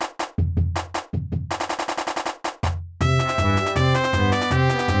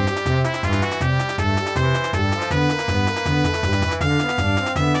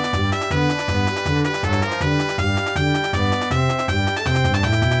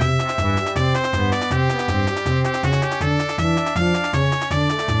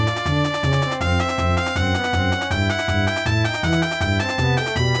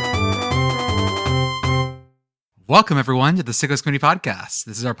Welcome, everyone, to the Sickos CBB podcast.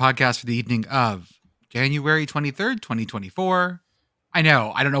 This is our podcast for the evening of January 23rd, 2024. I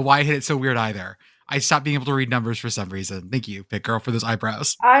know. I don't know why I hit it so weird either. I stopped being able to read numbers for some reason. Thank you, Pitt Girl, for those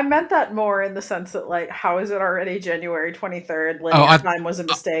eyebrows. I meant that more in the sense that, like, how is it already January 23rd? Linear time was a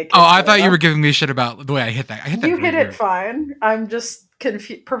mistake. I thought you were giving me shit about the way I hit that. You hit it fine. I'm just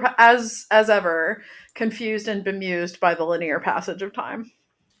confused, as ever, confused and bemused by the linear passage of time.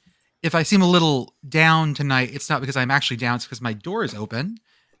 If I seem a little down tonight, it's not because I'm actually down. It's because my door is open,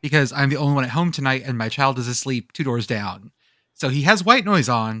 because I'm the only one at home tonight and my child is asleep 2 doors down. So he has white noise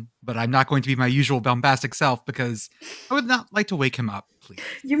on, but I'm not going to be my usual bombastic self because I would not like to wake him up, please.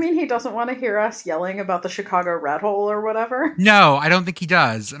 You mean he doesn't want to hear us yelling about the Chicago rat hole or whatever? No, I don't think he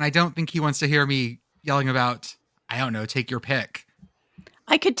does. And I don't think he wants to hear me yelling about, I don't know, take your pick.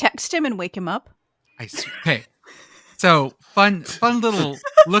 I could text him and wake him up. Okay. So fun little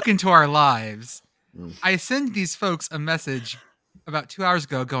look into our lives. I sent these folks a message about 2 hours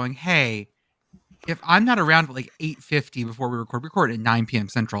ago going, hey, if I'm not around at like 8:50 before we record at 9 p.m.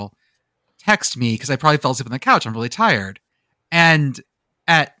 Central, text me because I probably fell asleep on the couch. I'm really tired. And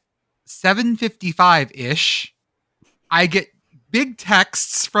at 7:55-ish, I get big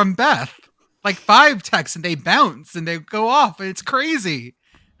texts from Beth, like 5 texts, and they bounce and they go off and it's crazy.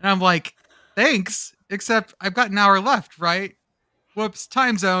 And I'm like, thanks, except I've got an hour left, right? Whoops,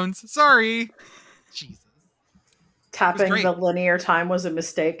 time zones. Sorry. Jesus. Tapping the linear time was a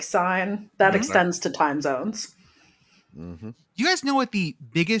mistake sign. That extends to time zones. Mm-hmm. Do you guys know what the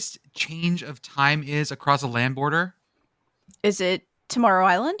biggest change of time is across a land border? Is it Tomorrow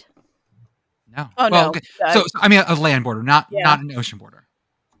Island? No. Oh, no. Okay. So I mean a land border, not an ocean border.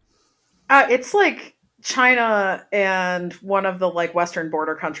 It's like China and one of the like western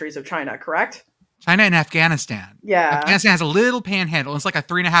border countries of China, correct? China and Afghanistan. Yeah. Afghanistan has a little panhandle. It's like a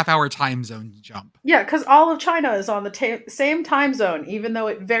 3.5 hour time zone jump. Yeah, because all of China is on the same time zone, even though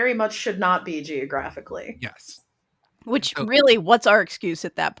it very much should not be geographically. Yes. Which really, what's our excuse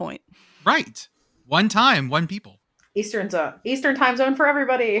at that point? Right. One time, one people. Eastern time zone for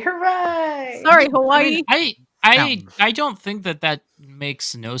everybody. Hooray! Sorry, Hawaii. I don't think that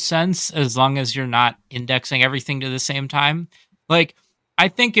makes no sense as long as you're not indexing everything to the same time. Like, I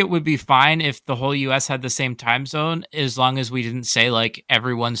think it would be fine if the whole US had the same time zone, as long as we didn't say like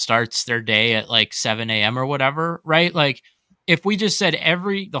everyone starts their day at like 7 a.m. or whatever, right? Like if we just said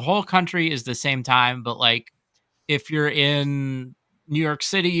the whole country is the same time, but like if you're in New York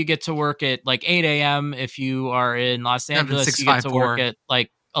City, you get to work at like 8 a.m. If you are in Los Angeles, you get to work at like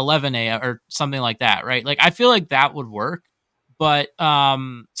 11 a.m. or something like that, right? Like I feel like that would work. But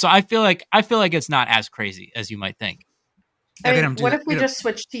so I feel like it's not as crazy as you might think. I mean, what if we just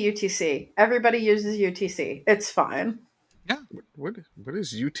switch to UTC? Everybody uses UTC. It's fine. Yeah. What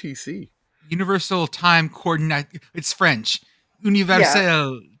is UTC? Universal Time Coordination. It's French.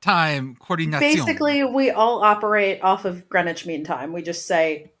 Universal Time Coordination. Basically, we all operate off of Greenwich Mean Time. We just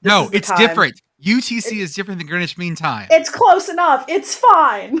say, no, it's different. UTC is different than Greenwich Mean Time. It's close enough. It's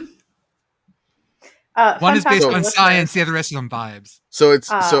fine. One is based on science, the other is on vibes. So it's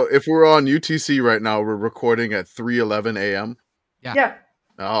so if we're on UTC right now, we're recording at 3:11 a.m. Yeah.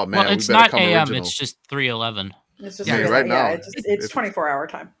 Oh man, well, it's not a.m. It's just 3:11. It's just right now. Yeah, it's 24-hour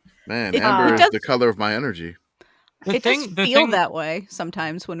time. Man, Amber is the color of my energy. It does feel that way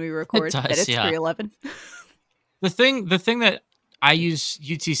sometimes when we record that it's 3:11. The thing that I use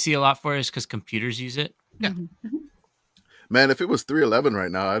UTC a lot for is because computers use it. Yeah. Mm-hmm. Man, if it was 3:11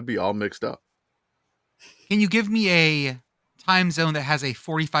 right now, I'd be all mixed up. Can you give me a time zone that has a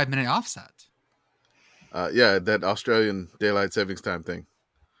 45-minute offset? Yeah, that Australian daylight savings time thing.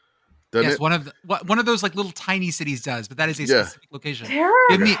 Yes, one of those like little tiny cities does, but that is a specific location. There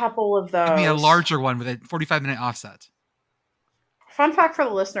are a couple of those. Give me a larger one with a 45-minute offset. Fun fact for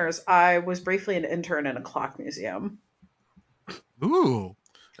the listeners, I was briefly an intern in a clock museum. Ooh.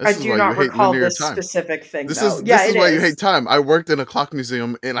 I do not recall this specific thing. This is why you hate time. I worked in a clock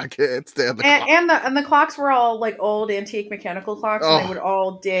museum and I can't stand the clock. And the clocks were all like old antique mechanical clocks, and they would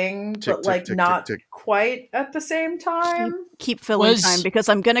all ding, but like not quite at the same time. Keep filling time because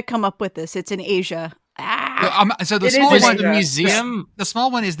I'm going to come up with this. It's in Asia. So the small one, the museum, the small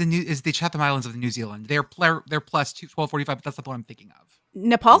one is the Chatham Islands of New Zealand. They're plus 12:45, but that's the one I'm thinking of.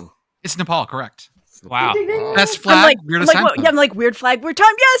 Nepal? It's Nepal, correct? Wow. Best flag, weirdest time. I'm like, weird flag, weird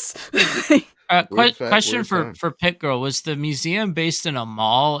time, yes! Question for Pitt Girl. Was the museum based in a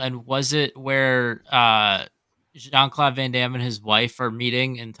mall, and was it where Jean-Claude Van Damme and his wife are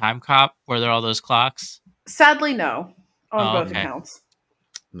meeting in Time Cop? Were there all those clocks? Sadly, no. On both accounts.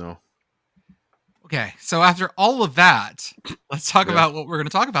 No. Okay, so after all of that, let's talk about what we're going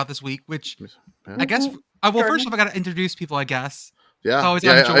to talk about this week, which I guess Well, first off, I got to introduce people, I guess. Yeah. So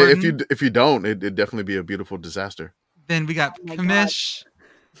if you don't, it'd definitely be a beautiful disaster. Then we got Commish,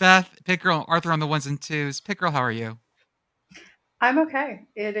 Beth, Pitt Girl, Arthur on the ones and twos. Pitt Girl, how are you? I'm okay.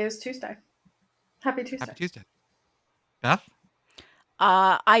 It is Tuesday. Happy Tuesday. Happy Tuesday. Beth?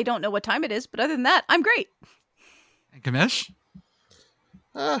 I don't know what time it is, but other than that, I'm great. And Commish?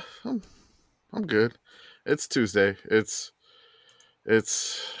 I'm good. It's Tuesday.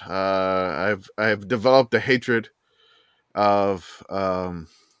 I've developed a hatred of an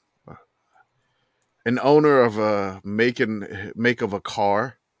owner of a make of a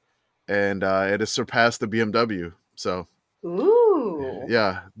car, and it has surpassed the BMW. So, ooh,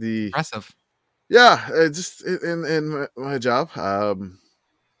 yeah, impressive. Yeah, just in my job,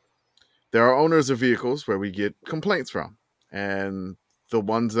 there are owners of vehicles where we get complaints from, and the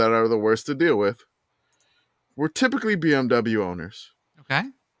ones that are the worst to deal with were typically BMW owners. Okay,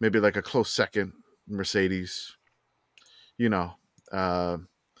 maybe like a close second, Mercedes. Not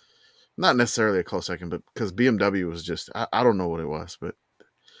necessarily a close second, but because BMW was just I don't know what it was, but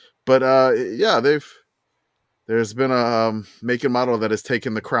yeah, there's been a make and model that has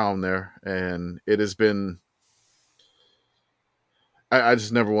taken the crown there, and it has been. I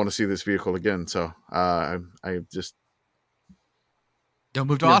just never want to see this vehicle again. So I just don't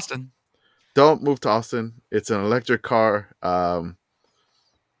move to Austin. Don't move to Austin. It's an electric car.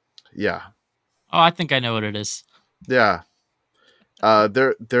 Yeah. Oh, I think I know what it is. Yeah.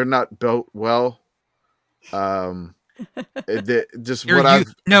 They're not built well. You're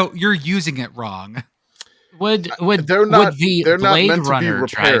using it wrong. Would they're not meant to be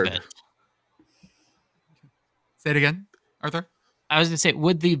repaired. Say it again, Arthur. I was gonna say,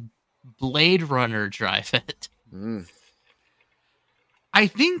 would the Blade Runner drive it? I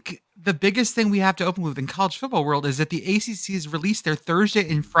think the biggest thing we have to open with in college football world is that the ACC has released their Thursday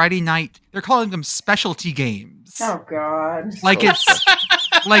and Friday night. They're calling them specialty games. Oh God! Like it's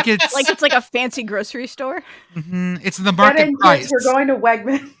like a fancy grocery store. Mm-hmm. It's the market price. We're going to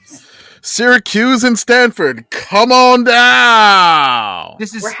Wegmans. Syracuse and Stanford, come on down.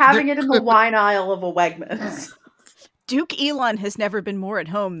 We're having it in the wine aisle of a Wegmans. Duke Elon has never been more at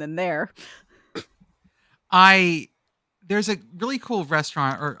home than there. There's a really cool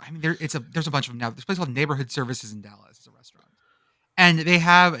restaurant, there's a bunch of them now. There's a place called Neighborhood Services in Dallas. It's a restaurant, and they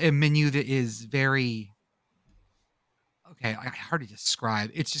have a menu that is very hard to describe.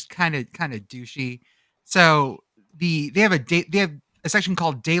 It's just kind of douchey. So they have a section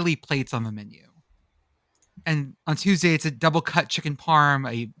called Daily Plates on the menu, and on Tuesday it's a double cut chicken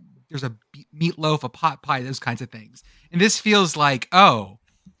parm. There's a meatloaf, a pot pie, those kinds of things. And this feels like at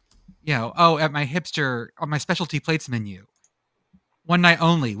my hipster on my specialty plates menu, one night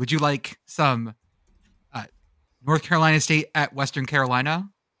only. Would you like some North Carolina State at Western Carolina?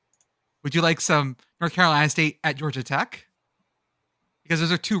 Would you like some North Carolina State at Georgia Tech? Because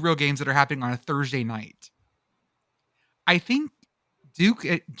those are two real games that are happening on a Thursday night. I think Duke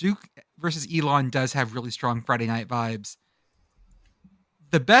versus Elon does have really strong Friday night vibes.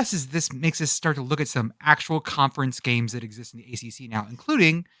 The best is this makes us start to look at some actual conference games that exist in the ACC now,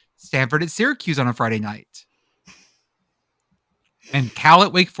 including Stanford at Syracuse on a Friday night. And Cal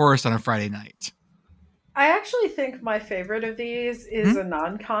at Wake Forest on a Friday night. I actually think my favorite of these is a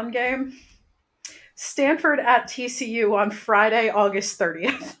non-con game. Stanford at TCU on Friday, August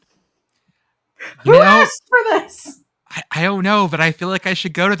 30th. Who asked for this? I don't know, but I feel like I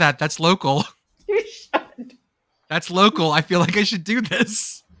should go to that. That's local. You should. That's local. I feel like I should do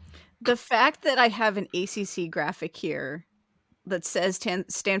this. The fact that I have an ACC graphic here that says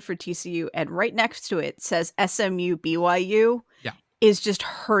Stanford TCU and right next to it says SMU BYU is just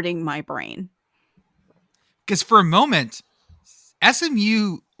hurting my brain. Because for a moment,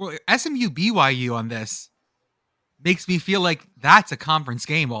 SMU BYU on this makes me feel like that's a conference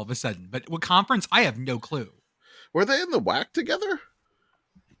game all of a sudden. But what conference? I have no clue. Were they in the WAC together?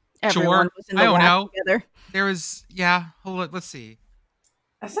 Everyone was in the WAC together. There was, let's see.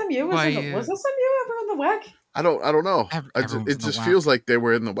 SMU was SMU ever in the WAC? I don't know. It just feels like they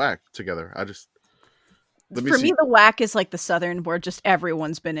were in the WAC together. For me, the WAC is like the Southern, where just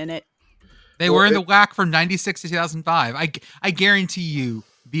everyone's been in it. They were in the WAC from 96 to 2005. I guarantee you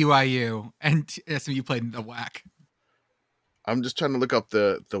BYU and SMU played in the WAC. I'm just trying to look up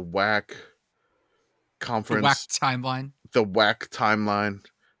the WAC conference. The WAC timeline. The WAC timeline.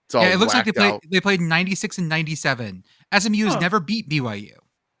 It's all it looks like out. they played 96 and 97. SMU has never beat BYU.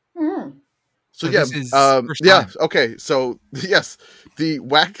 Mm. So okay. So yes, the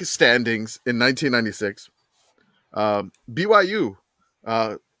WAC standings in 1996. BYU,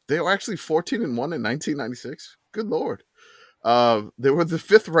 they were actually 14-1 in 1996. Good Lord. They were the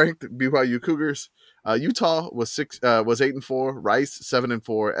 5th ranked BYU Cougars. Utah was 8-4, Rice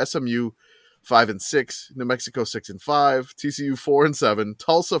 7-4, SMU 5-6, New Mexico 6-5, TCU 4-7,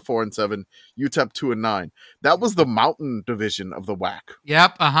 Tulsa 4-7, UTEP 2-9. That was the Mountain Division of the WAC.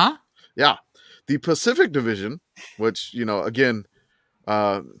 Yep. Yeah, the Pacific Division, which again,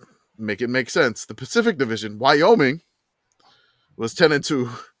 make it make sense. The Pacific Division, Wyoming was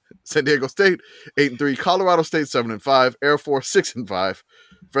 10-2. San Diego State 8-3, Colorado State 7-5, Air Force 6-5,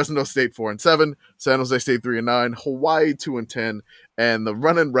 Fresno State 4-7, San Jose State 3-9, Hawaii 2-10, and the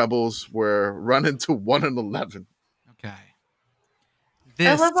running Rebels were running to 1-11. Okay.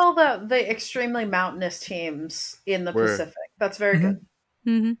 I love all the extremely mountainous teams in the Pacific. That's very good.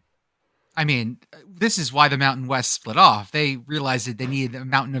 Mm-hmm. I mean, this is why the Mountain West split off. They realized that they needed a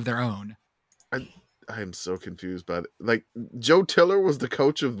mountain of their own. I am so confused by it. Like, Joe Tiller was the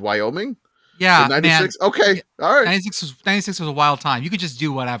coach of Wyoming? Yeah, in 96? Man. Okay, all right. 96 was a wild time. You could just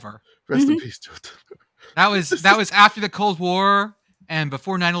do whatever. Rest in peace, Joe Tiller. That was after the Cold War and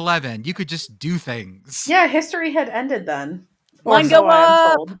before 9/11. You could just do things. Yeah, history had ended then. Line go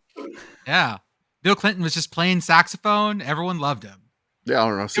up! Yeah. Bill Clinton was just playing saxophone. Everyone loved him. Yeah, I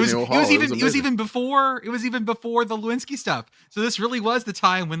don't know. It was even before the Lewinsky stuff. So this really was the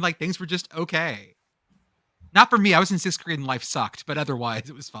time when things were just okay. Not for me. I was in 6th grade and life sucked, but otherwise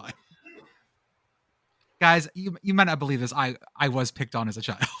it was fine. Guys, you might not believe this. I was picked on as a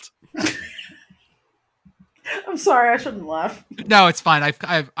child. I'm sorry, I shouldn't laugh. No, it's fine.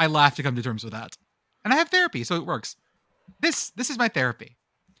 I laugh to come to terms with that, and I have therapy, so it works. This is my therapy.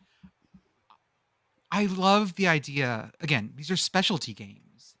 I love the idea. Again, these are specialty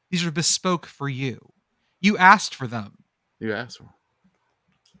games. These are bespoke for you. You asked for them. You asked for them.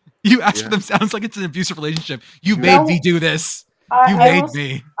 You asked for them sounds like it's an abusive relationship. You made me do this. You made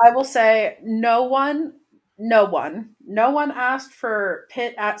me. I will say no one asked for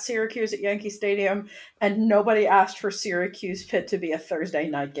Pitt at Syracuse at Yankee Stadium, and nobody asked for Syracuse Pitt to be a Thursday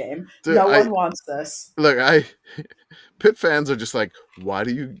night game. Dude, no one wants this. Look, Pitt fans are just like, why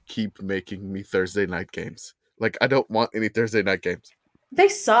do you keep making me Thursday night games? Like, I don't want any Thursday night games. They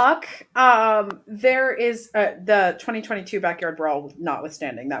suck. There is the 2022 Backyard Brawl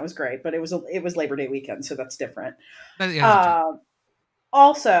notwithstanding. That was great, but it was Labor Day weekend, so that's different.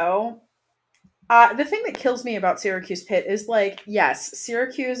 Also, the thing that kills me about Syracuse Pitt is yes,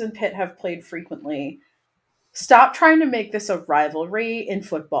 Syracuse and Pitt have played frequently. Stop trying to make this a rivalry in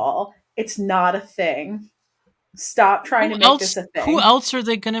football. It's not a thing. Stop trying to make this a thing. Who else are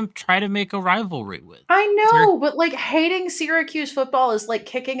they going to try to make a rivalry with? I know, but hating Syracuse football is like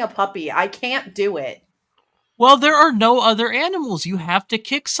kicking a puppy. I can't do it. Well, there are no other animals. You have to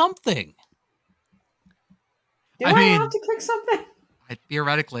kick something. Do I have to kick something?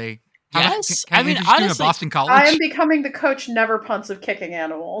 Theoretically. Yes. Honestly, Boston College? I am becoming the coach never punts of kicking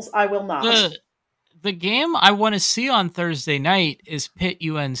animals. I will not. The game I want to see on Thursday night is Pitt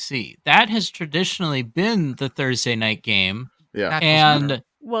UNC. That has traditionally been the Thursday night game. Yeah. And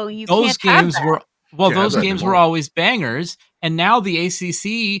those games were always bangers, and now the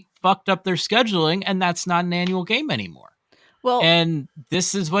ACC fucked up their scheduling, and that's not an annual game anymore. Well, and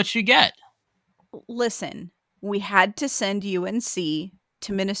this is what you get. Listen, we had to send UNC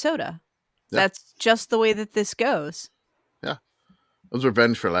to Minnesota. Yeah. That's just the way that this goes. Yeah. It was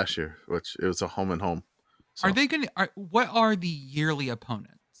revenge for last year, which it was a home and home. So. What are the yearly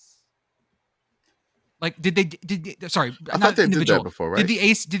opponents? Did they sorry, I thought they did that before, right? Did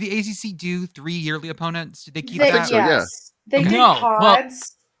the ACC do 3 yearly opponents? Did they keep that? So, yes. They did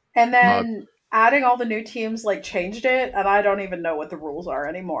pods, and then adding all the new teams changed it, and I don't even know what the rules are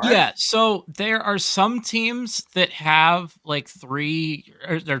anymore. Yeah, so there are some teams that have 3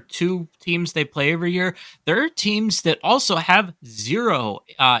 or there are 2 teams they play every year. There are teams that also have 0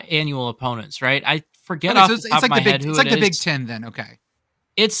 annual opponents, right? I forget off the top of my head who it is. It's like the Big Ten then, okay.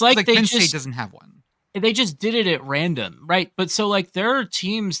 It's like Penn State doesn't have one. They just did it at random, right? But so there are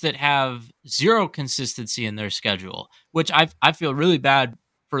teams that have 0 consistency in their schedule, which I feel really bad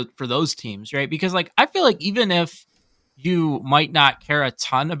for those teams, right? Because I feel like even if you might not care a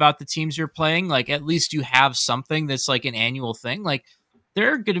ton about the teams you're playing, at least you have something that's an annual thing.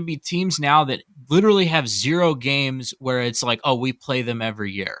 There are going to be teams now that literally have 0 games where it's we play them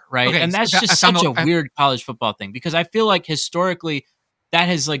every year, right? Okay, and that's just such a weird college football thing, because I feel like historically that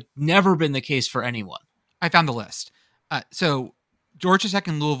has never been the case for anyone. I found the list. So Georgia Tech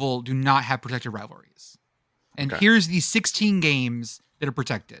and Louisville do not have protected rivalries. And here's the 16 games that are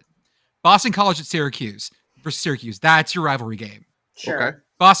protected. Boston College at Syracuse versus Syracuse. That's your rivalry game. Sure. Okay.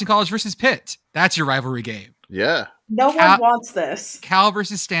 Boston College versus Pitt. That's your rivalry game. Yeah. No one wants this. Cal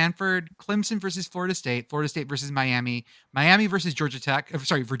versus Stanford. Clemson versus Florida State. Florida State versus Miami. Miami versus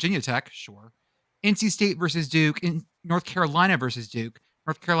Virginia Tech. Sure. NC State versus Duke, in North Carolina versus Duke,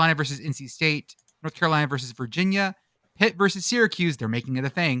 North Carolina versus NC State, North Carolina versus Virginia, Pitt versus Syracuse. They're making it a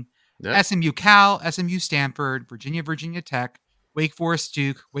thing. Yep. SMU Cal, SMU Stanford, Virginia Tech, Wake Forest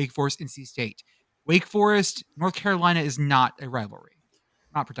Duke, Wake Forest NC State. Wake Forest, North Carolina is not a rivalry.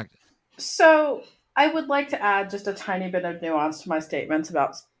 Not protected. So I would like to add just a tiny bit of nuance to my statements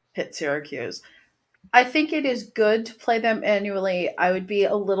about Pitt Syracuse. I think it is good to play them annually. I would be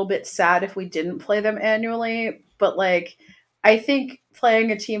a little bit sad if we didn't play them annually, but like I think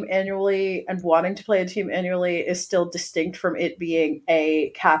playing a team annually and wanting to play a team annually is still distinct from it being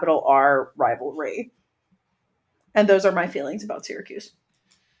a capital R rivalry. And those are my feelings about Syracuse.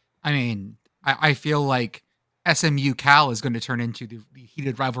 I mean, I feel like SMU Cal is going to turn into the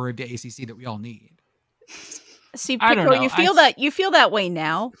heated rivalry of the ACC that we all need. See, I don't know. You feel that way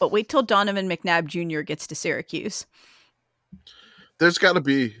now, but wait till Donovan McNabb Jr. gets to Syracuse. There's got to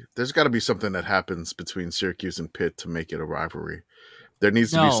be something that happens between Syracuse and Pitt to make it a rivalry. There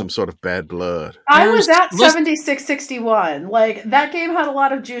needs to be some sort of bad blood. I was at 76-61. Like, that game had a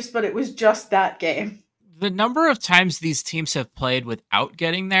lot of juice, but it was just that game. The number of times these teams have played without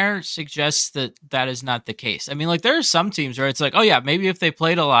getting there suggests that that is not the case. I mean, like, there are some teams where it's like, oh yeah, maybe if they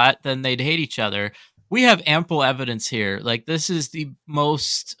played a lot, then they'd hate each other. We have ample evidence here. Like, this is the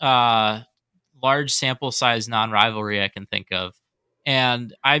most large sample size non-rivalry I can think of.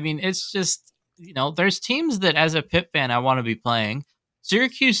 And I mean, it's just, there's teams that as a Pitt fan, I want to be playing.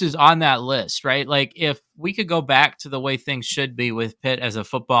 Syracuse is on that list, right? Like, if we could go back to the way things should be with Pitt as a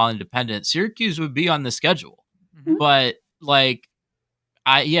football independent, Syracuse would be on the schedule. Mm-hmm. But like,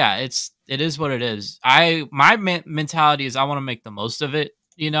 it is what it is. My mentality is I want to make the most of it,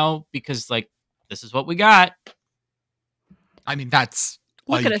 because like, this is what we got. I mean, that's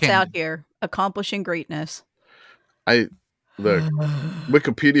look at us out here accomplishing greatness. Look,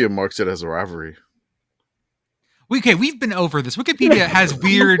 Wikipedia marks it as a rivalry. Okay, we've been over this. Wikipedia has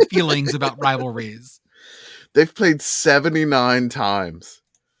weird feelings about rivalries. They've played 79 times.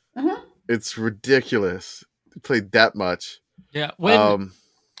 Mm-hmm. It's ridiculous. They played that much. Yeah.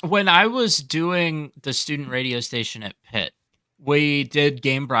 When I was doing the student radio station at Pitt, we did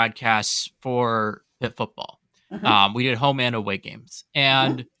game broadcasts for Pitt football. Mm-hmm. We did home and away games.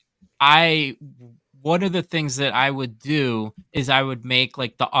 And one of the things that I would do is I would make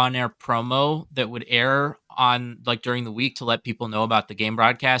like the on-air promo that would air on like during the week to let people know about the game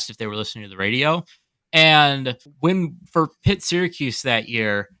broadcast if they were listening to the radio. And for Pitt Syracuse that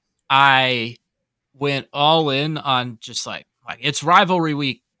year, I went all in on just like it's rivalry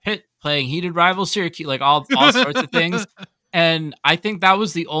week, Pitt playing heated rival Syracuse, like all sorts of things. And I think that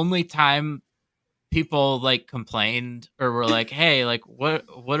was the only time people like complained or were like, hey, like what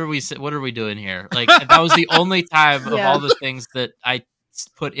are we doing here? Like that was the only time of all the things that I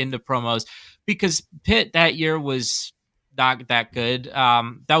put into promos, because Pitt that year was not that good.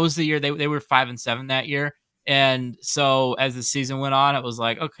 That was the year they were 5-7 that year. And so as the season went on, it was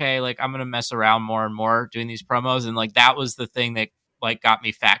like, okay, like I'm going to mess around more and more doing these promos. And like, that was the thing that like got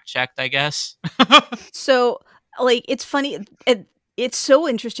me fact checked, I guess. So like, it's funny. It's so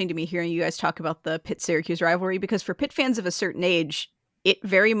interesting to me hearing you guys talk about the Pitt-Syracuse rivalry, because for Pitt fans of a certain age, it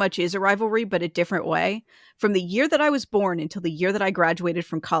very much is a rivalry, but a different way. From the year that I was born until the year that I graduated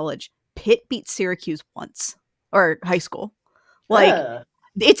from college, Pitt beat Syracuse once, or high school. Like,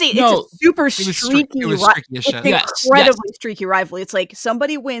 it's a super streaky, incredibly streaky rivalry. It's like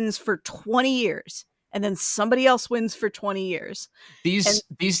somebody wins for 20 years. And then somebody else wins for 20 years. These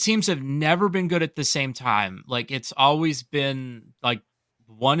teams have never been good at the same time. Like, it's always been like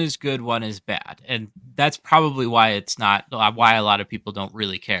one is good, one is bad. And that's probably why why a lot of people don't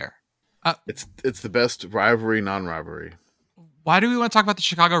really care. It's the best rivalry, non-rivalry. Why do we want to talk about the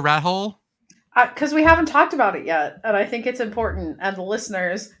Chicago Rat Hole? Because we haven't talked about it yet, and I think it's important, and the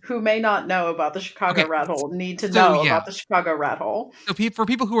listeners who may not know about the Chicago Rat Hole need to know about the Chicago Rat Hole. So for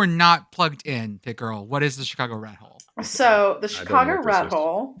people who are not plugged in, Pitt Girl, what is the Chicago Rat Hole? So the Chicago Rat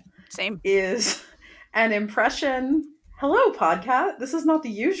Hole is an impression. Hello, Podcat. This is not the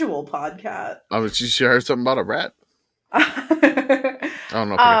usual Podcat. She heard something about a rat? I don't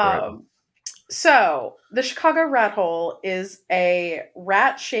know if I get right. So, the Chicago Rat Hole is a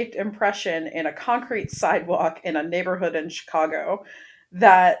rat-shaped impression in a concrete sidewalk in a neighborhood in Chicago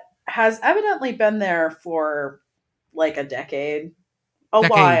that has evidently been there for like a decade.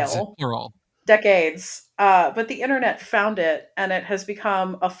 While. Plural. Decades. But the internet found it, and it has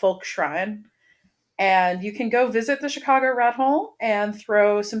become a folk shrine. And you can go visit the Chicago Rat Hole and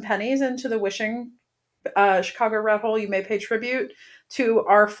throw some pennies into the wishing Chicago Rat Hole. You may pay tribute to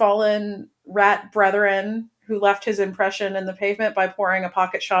our fallen rat brethren who left his impression in the pavement by pouring a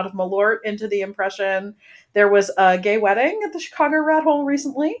pocket shot of Malort into the impression. There was a gay wedding at the Chicago Rat Hole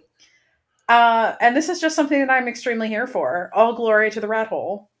recently. And this is just something that I'm extremely here for. All glory to the Rat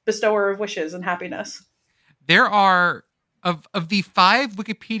Hole, bestower of wishes and happiness. There are, of the 5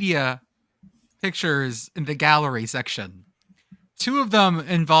 Wikipedia pictures in the gallery section, 2 of them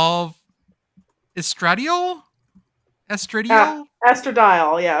involve estradiol? Estradiol?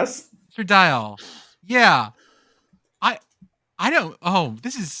 Estradiol, yes. Estradiol. Yeah. I don't. Oh,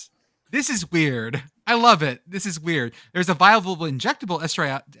 this is weird. I love it. This is weird. There's a viable injectable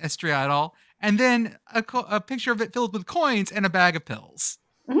estradiol, and then a picture of it filled with coins and a bag of pills.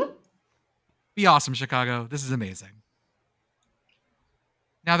 Mm-hmm. Be awesome, Chicago. This is amazing.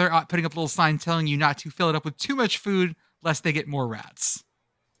 Now they're putting up a little sign telling you not to fill it up with too much food, lest they get more rats.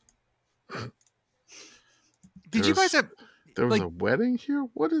 Did you guys have... There was a wedding here?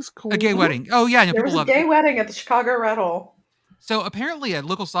 What is going on? A gay wedding. Oh, yeah. There was a gay wedding at the Chicago Rat Hole. So apparently a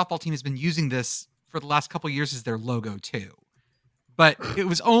local softball team has been using this for the last couple of years as their logo, too. But it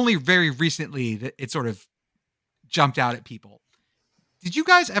was only very recently that it sort of jumped out at people. Did you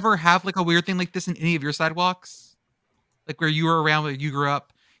guys ever have like a weird thing like this in any of your sidewalks? Like where you were around, where you grew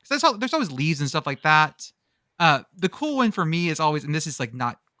up? Because there's always leaves and stuff like that. The cool one for me is always, and this is like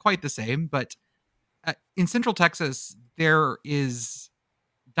not quite the same, but in Central Texas, there is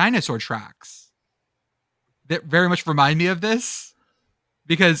dinosaur tracks that very much remind me of this,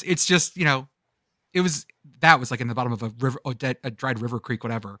 because it's just, that was like in the bottom of a river, a dried river creek,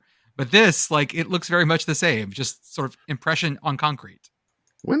 whatever. But this, like, it looks very much the same, just sort of impression on concrete.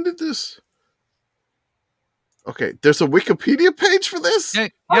 When did this? Okay, there's a Wikipedia page for this? Yeah,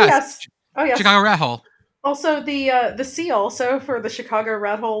 yes. Oh, yes. Chicago Rat Hole. Also, the C also for the Chicago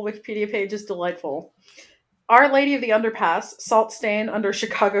Rat Hole Wikipedia page is delightful. Our Lady of the Underpass, salt stain under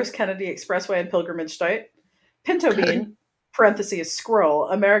Chicago's Kennedy Expressway and Pilgrimage site. Pinto bean, parentheses, squirrel,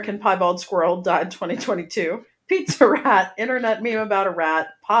 American piebald squirrel, died 2022. Pizza rat, internet meme about a rat,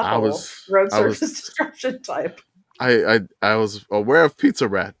 pothole, road surface destruction type. I was aware of Pizza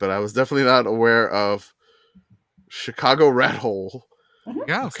Rat, but I was definitely not aware of Chicago Rat Hole.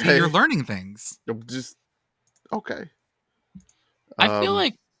 Yeah, okay. So you're learning things. Just okay. I feel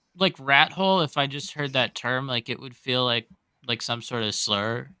like rat hole, if I just heard that term, like it would feel like some sort of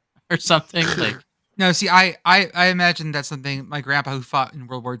slur or something. Like no, see, I imagine that's something my grandpa who fought in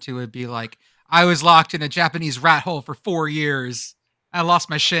World War II would be like, I was locked in a Japanese rat hole for 4 years. I lost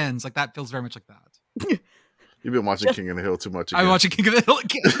my shins. Like that feels very much like that. You've been watching King of the Hill too much again. I'm watching King of the Hill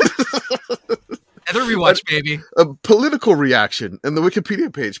again. Another rewatch, baby. A political reaction in the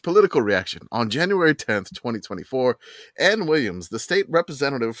Wikipedia page. Political reaction. On January 10th, 2024, Ann Williams, the state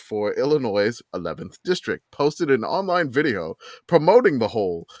representative for Illinois' 11th district, posted an online video promoting the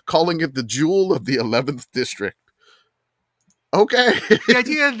hole, calling it the jewel of the 11th district. Okay. The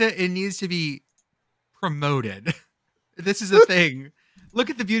idea that it needs to be promoted. This is a thing. Look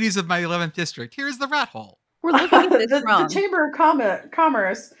at the beauties of my 11th district. Here's the rat hole. We're looking at this the Chamber of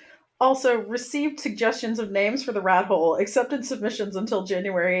Commerce also received suggestions of names for the rat hole, accepted submissions until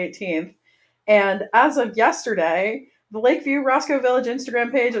January 18th. And as of yesterday, the Lakeview Roscoe Village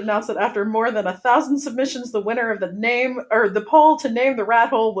Instagram page announced that after more than 1,000 submissions, the winner of the name or the poll to name the rat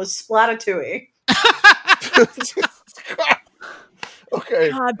hole was Splatitouille. Okay.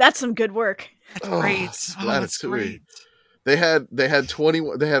 God, that's some good work. That's great. That's great. They had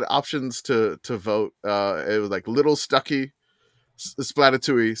options to vote. It was like Little Stucky,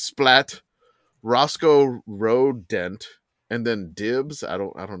 Splatitouille, Splat, Roscoe Rodent, and then Dibs. I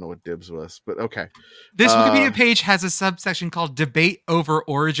don't know what Dibs was, but okay. This Wikipedia page has a subsection called "Debate over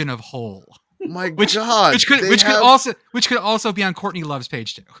Origin of Hole." My God, which could also be on Courtney Love's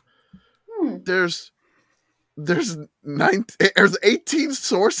page too. There's 18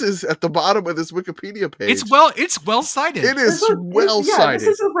 sources at the bottom of this Wikipedia page. It's well cited. It is well cited. This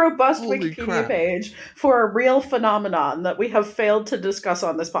is a robust Holy Wikipedia crap. page for a real phenomenon that we have failed to discuss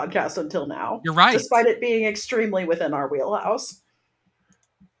on this podcast until now. You're right. Despite it being extremely within our wheelhouse.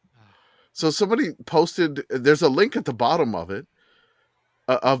 So somebody posted, there's a link at the bottom of it,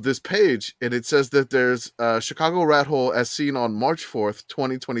 of this page, and it says that there's Chicago Rat Hole as seen on March 4th,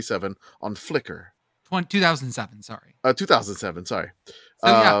 2027 on Flickr. 2007, sorry. 2007, sorry. So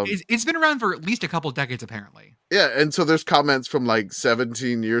yeah, it's been around for at least a couple of decades, apparently. Yeah, and so there's comments from like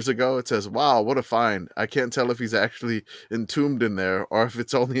 17 years ago. It says, wow, what a find. I can't tell if he's actually entombed in there or if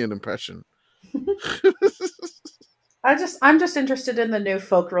it's only an impression. I'm just interested in the new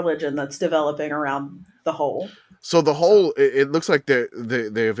folk religion that's developing around the hole. So the hole, it looks like they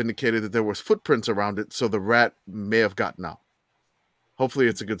have indicated that there was footprints around it, so the rat may have gotten out. Hopefully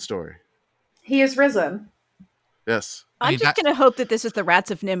it's a good story. He is risen. Yes. I'm just going to hope that this is the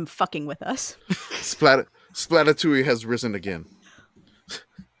Rats of Nim fucking with us. Splatitouille has risen again.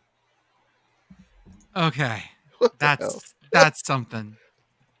 Okay. What the hell? That's something.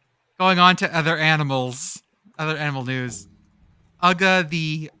 Going on to other animal news. Uga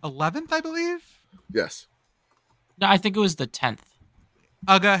the 11th, I believe? Yes. No, I think it was the 10th.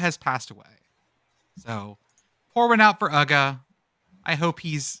 Uga has passed away. So, pour one out for Uga. I hope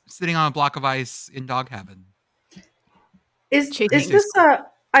he's sitting on a block of ice in dog heaven. Is this a...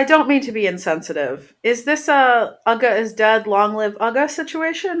 I don't mean to be insensitive. Is this a Uga is dead, long live Uga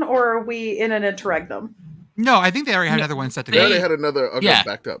situation, or are we in an interregnum? No, I think they already had another one set to go. They already had another Uga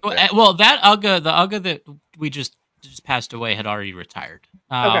backed up. Well, the Uga that we just passed away had already retired.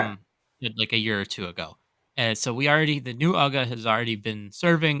 Okay. Like a year or two ago. And so the new Uga has already been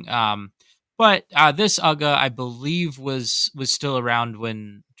serving. But this Uga, I believe, was still around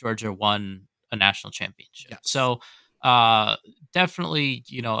when Georgia won a national championship. Yes. So definitely,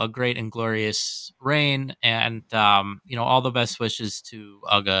 a great and glorious reign, and all the best wishes to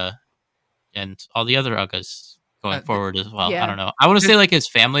Uga and all the other Ugas going forward as well. Yeah. I don't know. I want to say like his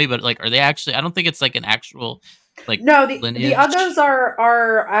family, but like, are they actually? I don't think it's like an actual like. No, the Ugas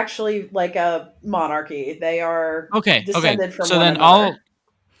are actually like a monarchy. They are descended from. So one then another.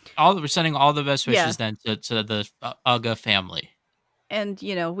 we're sending all the best wishes then to the Uga family. And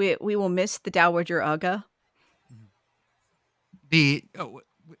we will miss the Dowager Uga. Is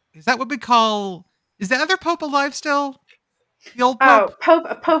that what we call? Is the other Pope alive still? The old Pope?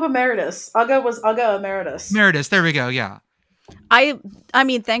 Pope Emeritus. Uga was Uga Emeritus. Emeritus. There we go. Yeah. I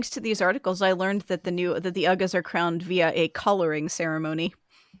mean, thanks to these articles, I learned that the Ugas are crowned via a coloring ceremony.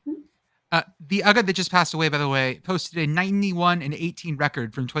 The Uga that just passed away, by the way, posted a 91-18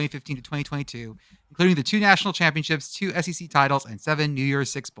 record from 2015 to 2022, including the 2 national championships, 2 SEC titles, and 7 New Year's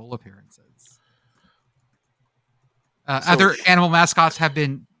 6 bowl appearances. Other animal mascots have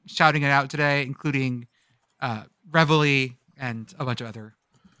been shouting it out today, including Reveille and a bunch of other.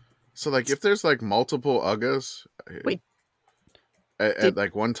 So, like, if there's like multiple Ugas at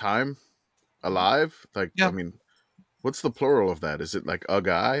like one time alive, like, I mean, what's the plural of that? Is it like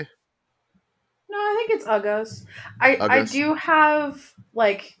Ugai? No, I think it's Ugas. I do have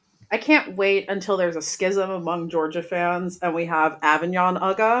like, I can't wait until there's a schism among Georgia fans and we have Avignon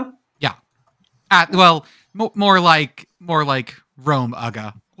Uga. Yeah. More like Rome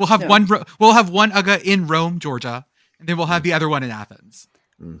Uga. We'll have one Uga in Rome, Georgia, and then we'll have the other one in Athens.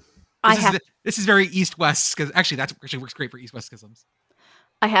 This is very East-West, because actually that actually works great for East-West schisms.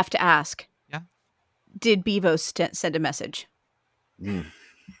 I have to ask. Yeah. Did Bevo send a message?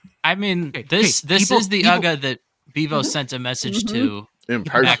 I mean, this is the Uga that Bevo sent a message to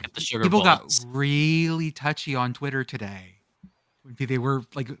back at the Sugar Bowl. People got really touchy on Twitter today. They were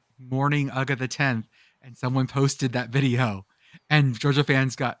like mourning Uga the 10th, and someone posted that video, and Georgia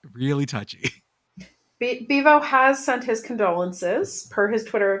fans got really touchy. Bevo has sent his condolences per his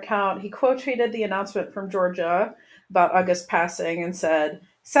Twitter account. He quote tweeted the announcement from Georgia about Uga's passing and said,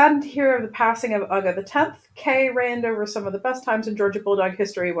 "Saddened to hear of the passing of Uga the 10th. K reigned over some of the best times in Georgia Bulldog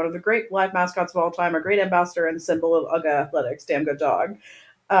history, one of the great live mascots of all time, a great ambassador and symbol of Uga athletics. Damn good dog."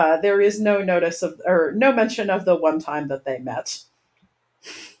 There is no mention of the one time that they met.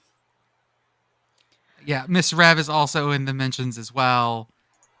 Yeah, Miss Rev is also in the mentions as well.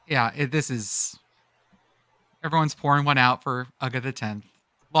 Yeah, everyone's pouring one out for Uga the 10th.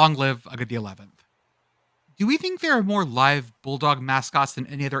 Long live Uga the 11th. Do we think there are more live bulldog mascots than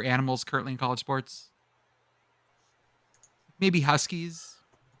any other animals currently in college sports? Maybe huskies.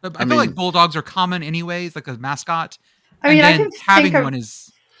 But I feel like bulldogs are common anyways, like a mascot. I mean, I can having think of one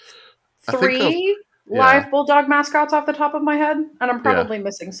is 3 live bulldog mascots off the top of my head, and I'm probably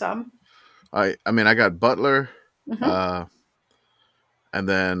missing some. I mean, I got Butler, and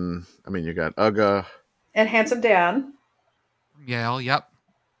then you got Uga and Handsome Dan. Yale, yep.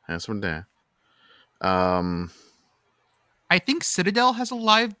 Handsome Dan. I think Citadel has a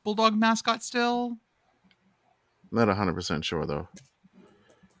live bulldog mascot still. Not 100% sure though.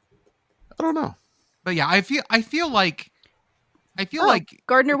 I don't know. But yeah, I feel like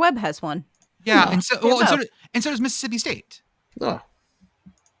Gardner Webb has one. Yeah, and so does Mississippi State. Oh.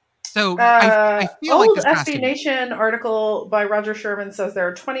 So I feel like this SB Nation article by Roger Sherman says there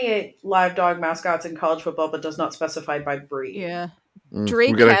are 28 live dog mascots in college football, but does not specify by breed. Yeah,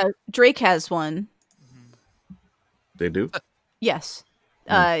 Drake has one. They do? Yes.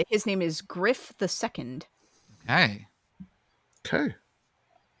 His name is Griff the Second. Okay.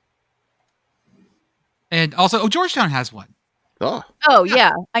 And also, Georgetown has one. Oh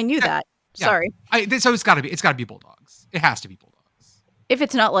yeah, I knew that. Yeah. Sorry. So it's got to be bulldogs. It has to be bulldogs. If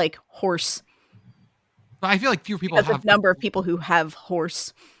it's not like horse. But I feel like fewer people because have of number of people who have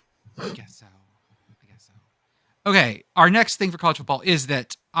horse. I guess so. Okay, our next thing for college football is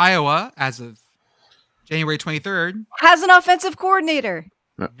that Iowa, as of January 23rd, has an offensive coordinator.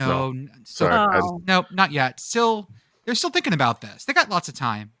 No, not yet. They're still thinking about this. They got lots of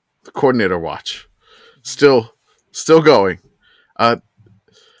time. The coordinator watch, still going.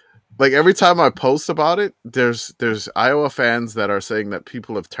 Like every time I post about it, there's Iowa fans that are saying that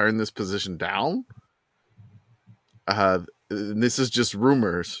people have turned this position down. And this is just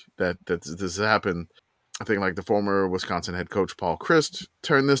rumors that this happened. I think like the former Wisconsin head coach Paul Chryst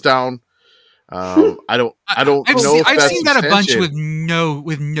turned this down. I don't know if I've that's seen that a bunch with no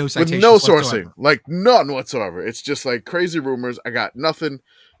citation, with no sourcing, like none whatsoever. It's just like crazy rumors. I got nothing.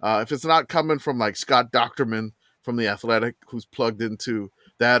 If it's not coming from like Scott Docterman from The Athletic, who's plugged into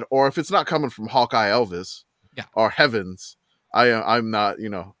that, or if it's not coming from Hawkeye Elvis, or Heavens, I'm not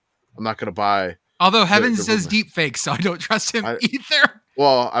going to buy. Although Heavens says deep fake, so I don't trust him either.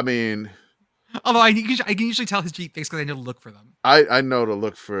 Well, I mean, although I can usually tell his deep fakes because I know to look for them. I know to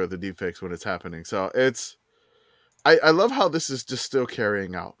look for the deep fakes when it's happening. So I love how this is just still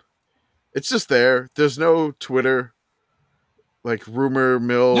carrying out. It's just there. There's no Twitter, like rumor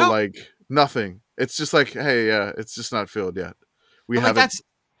mill, like nothing. It's just like, hey, it's just not filled yet. We haven't.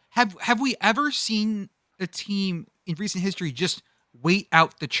 Have we ever seen a team in recent history just wait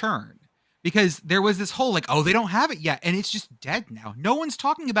out the churn? Because there was this whole like, oh, they don't have it yet, and it's just dead now. No one's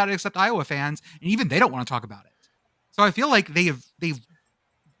talking about it except Iowa fans, and even they don't want to talk about it. So I feel like they've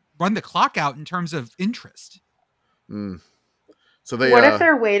run the clock out in terms of interest. So they. What if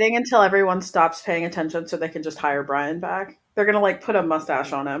they're waiting until everyone stops paying attention so they can just hire Brian back? They're gonna like put a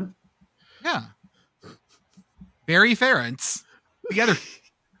mustache on him. Yeah. Barry Ferentz. The other.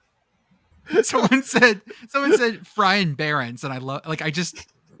 Someone said Brian Barents, and I just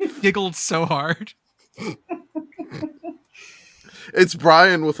giggled so hard. It's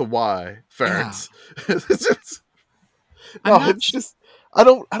Brian with a Y, Ferentz. Yeah. It's just I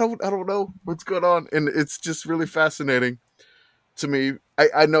don't know what's going on, and it's just really fascinating to me.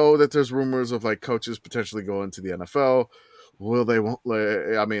 I know that there's rumors of like coaches potentially going to the NFL. Will they? Won't?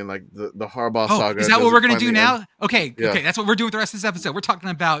 I mean, like the Harbaugh saga. Is that what we're going to do now? Okay, that's what we're doing with the rest of this episode. We're talking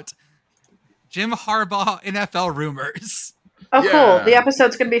about Jim Harbaugh NFL rumors. Oh, cool. The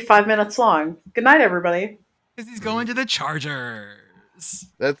episode's going to be 5 minutes long. Good night, everybody. Because he's going to the Chargers.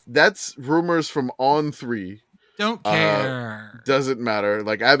 That's rumors from On 3. Don't care. Doesn't matter.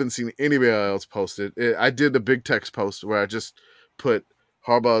 Like, I haven't seen anybody else post it. I did a big text post where I just put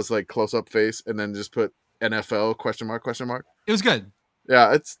Harbaugh's like close-up face and then just put NFL ? It was good.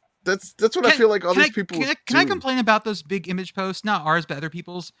 Yeah, that's what I feel like all these people Can I complain about those big image posts? Not ours, but other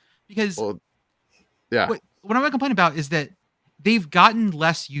people's. Because what I'm going to complain about is that they've gotten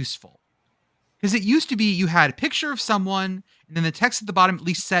less useful. Because it used to be you had a picture of someone, and then the text at the bottom at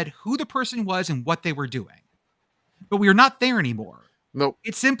least said who the person was and what they were doing. But we are not there anymore. Nope.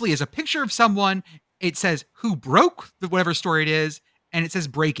 It simply is a picture of someone. It says who broke whatever story it is, and it says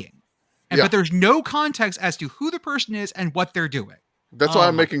breaking. But there's no context as to who the person is and what they're doing. That's why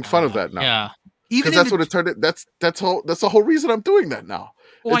I'm making fun of that now. Yeah. Because that's what it turned it. That's the whole reason I'm doing that now.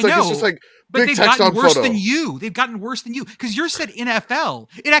 Well, it's I know, it's just like but big they've text gotten on worse photo. than you. They've gotten worse than you. Because yours said NFL.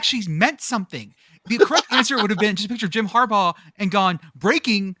 It actually meant something. The correct answer would have been just a picture of Jim Harbaugh and gone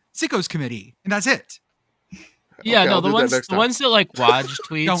breaking Sickos committee. And that's it. Yeah, Okay, no, I'll the do ones that next the time. ones that like Waj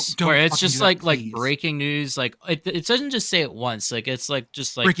tweets Don't where it's fucking just do that, like please. breaking news, like it doesn't just say it once, like it's like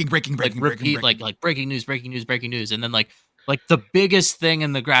just like Breaking, repeat like breaking news, and then like the biggest thing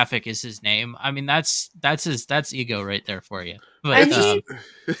in the graphic is his name. I mean that's ego right there for you. But no,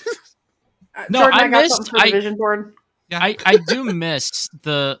 Jordan, I got missed something for the vision board. Yeah. I do miss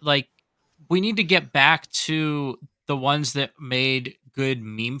the like. We need to get back to the ones that made good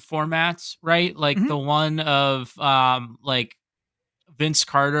meme formats, right? Like the one of like Vince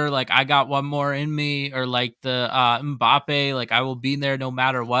Carter, like I got one more in me, or like the Mbappe, like I will be there no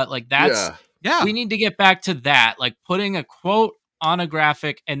matter what. Like that's we need to get back to that, like putting a quote on a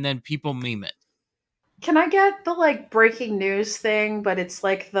graphic and then people meme it. Can I get the like breaking news thing, but it's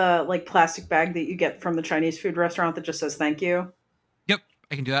like the like plastic bag that you get from the Chinese food restaurant that just says thank you? Yep,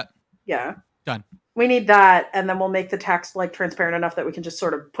 I can do that. Yeah. Done. We need that, and then we'll make the text like transparent enough that we can just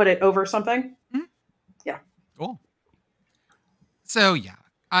sort of put it over something. Mm-hmm. Yeah. Cool. So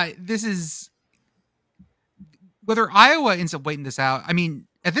this is whether Iowa ends up waiting this out. I mean,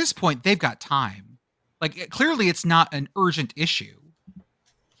 at this point, they've got time. Like clearly, it's not an urgent issue.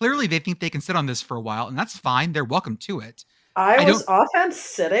 Clearly, they think they can sit on this for a while, and that's fine. They're welcome to it. Iowa's offense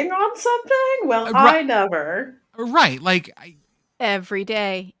sitting on something? Well, I never. Right. Like every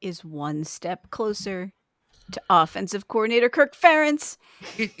day is one step closer to offensive coordinator Kirk Ferentz.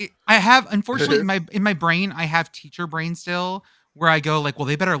 I have, unfortunately, in my brain, I have teacher brain still, where I go like, well,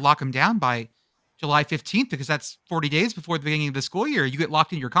 they better lock him down by July 15th because that's 40 days before the beginning of the school year. You get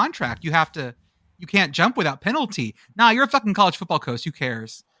locked in your contract. You can't jump without penalty. Nah, you're a fucking college football coach. Who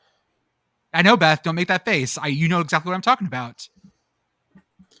cares? I know, Beth. Don't make that face. You know exactly what I'm talking about.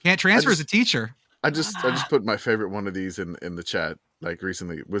 Can't transfer as a teacher. I just put my favorite one of these in the chat like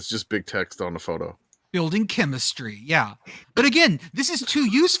recently. It was just big text on the photo. Building chemistry, yeah. But again, this is too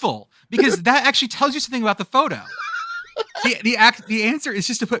useful because that actually tells you something about the photo. The answer is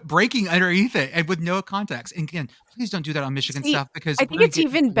just to put breaking underneath it and with no context. And again, please don't do that on Michigan stuff because I think it's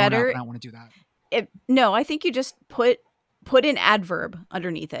even better. I don't want to do that. No, I think you just put an adverb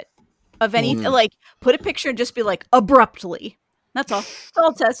underneath it of anything. Like put a picture and just be like abruptly. That's all. That's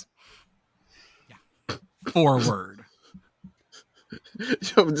all it says. Yeah. Forward.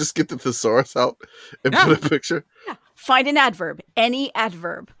 Just get the thesaurus out and put a picture. Yeah. Find an adverb. Any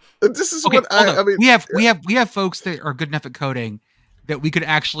adverb. This is what I mean. We have folks that are good enough at coding that we could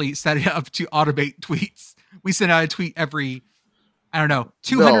actually set it up to automate tweets. We send out a tweet every, I don't know,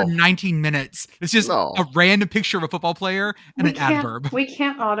 219 minutes. It's just a random picture of a football player and an adverb. We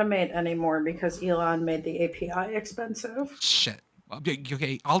can't automate anymore because Elon made the API expensive. Shit. Okay,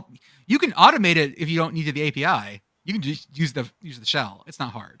 you can automate it if you don't need the API. You can just use the shell. It's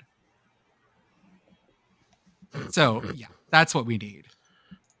not hard. So yeah, that's what we need.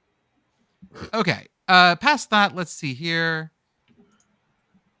 Okay. Past that, let's see here.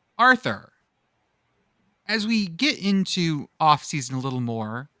 Arthur, as we get into off season a little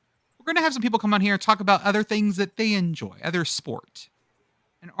more, we're going to have some people come on here and talk about other things that they enjoy, other sport.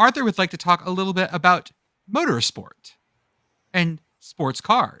 And Arthur would like to talk a little bit about motorsport and sports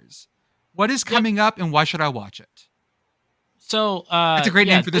cars. What is coming up and why should I watch it? So that's a great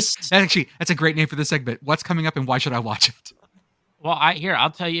name for this. That's a great name for this segment. What's coming up and why should I watch it? Well,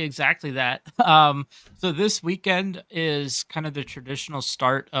 I'll tell you exactly that. So this weekend is kind of the traditional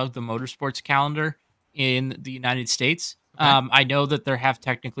start of the motorsports calendar in the United States. Okay. I know that there have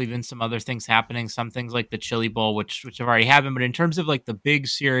technically been some other things happening, some things like the Chili Bowl, which have already happened. But in terms of like the big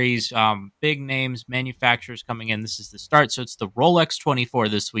series, big names, manufacturers coming in, this is the start. So it's the Rolex 24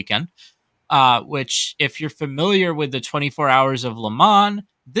 this weekend. Which, if you're familiar with the 24 Hours of Le Mans,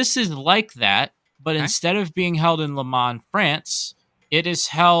 this is like that, but instead of being held in Le Mans, France, it is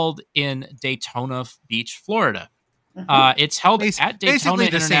held in Daytona Beach, Florida. It's held at Daytona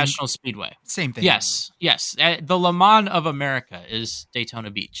International Speedway. Same thing. Yes. The Le Mans of America is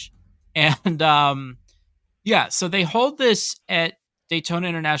Daytona Beach. And so they hold this at Daytona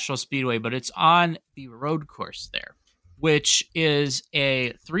International Speedway, but it's on the road course there, which is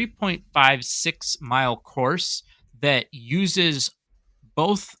a 3.56 mile course that uses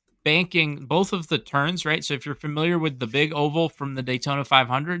both of the turns, right? So if you're familiar with the big oval from the Daytona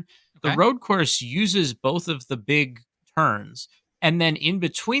 500, the road course uses both of the big turns. And then in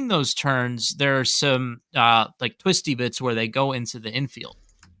between those turns, there are some like twisty bits where they go into the infield.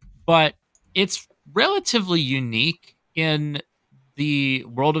 But it's relatively unique in the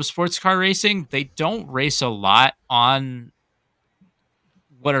world of sports car racing. They don't race a lot on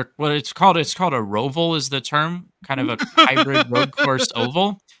what it's called. It's called a roval is the term, kind of a hybrid road course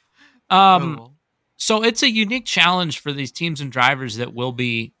oval. So it's a unique challenge for these teams and drivers that will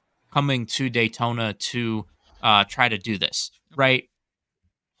be coming to Daytona to try to do this, right?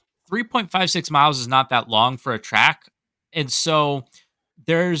 3.56 miles is not that long for a track. And so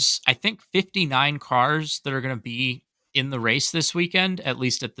there's, I think, 59 cars that are going to be in the race this weekend, at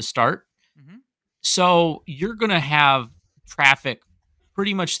least at the start. Mm-hmm. So you're going to have traffic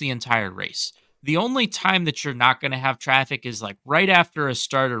pretty much the entire race. The only time that you're not going to have traffic is like right after a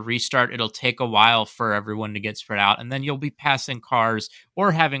start or restart. It'll take a while for everyone to get spread out. And then you'll be passing cars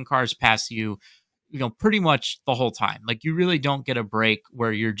or having cars pass you, pretty much the whole time. Like you really don't get a break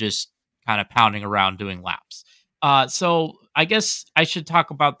where you're just kind of pounding around doing laps. So I guess I should talk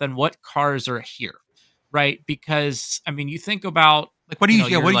about then what cars are here. Right, because I mean, you think about like what do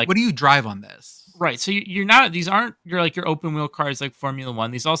you drive on this? Right, so you're not. These aren't your open wheel cars like Formula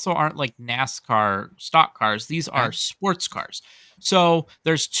One. These also aren't like NASCAR stock cars. These are sports cars. So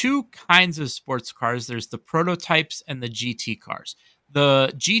there's two kinds of sports cars. There's the prototypes and the GT cars.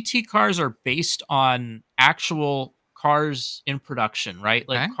 The GT cars are based on actual cars in production, right?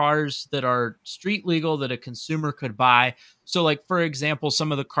 Like cars that are street legal that a consumer could buy. So, like for example,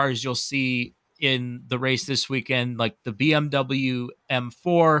 some of the cars you'll see in the race this weekend, like the BMW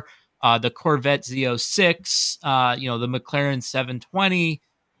M4, the Corvette Z06, the McLaren 720,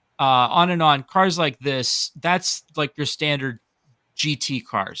 on and on. Cars like this, that's like your standard GT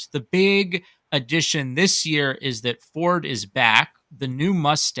cars. The big addition this year is that Ford is back. The new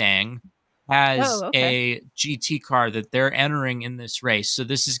Mustang has a GT car that they're entering in this race. So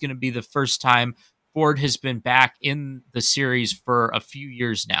this is going to be the first time Ford has been back in the series for a few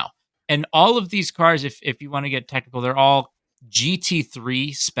years now. And all of these cars, if you want to get technical, they're all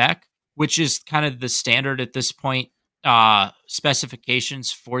GT3 spec, which is kind of the standard at this point,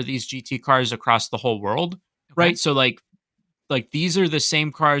 specifications for these GT cars across the whole world, right? So like these are the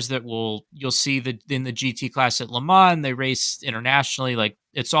same cars that you'll see in the GT class at Le Mans. They race internationally. Like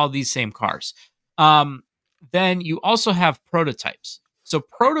it's all these same cars. Then you also have prototypes. So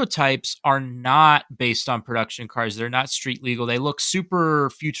prototypes are not based on production cars. They're not street legal. They look super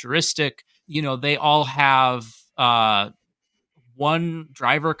futuristic. You know, they all have one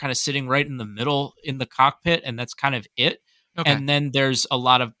driver kind of sitting right in the middle in the cockpit, and that's kind of it. And then there's a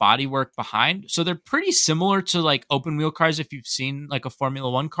lot of body work behind. So they're pretty similar to like open wheel cars if you've seen like a Formula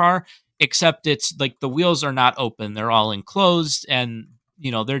One car, except it's like the wheels are not open. They're all enclosed, and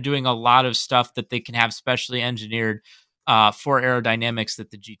you know, they're doing a lot of stuff that they can have specially engineered for aerodynamics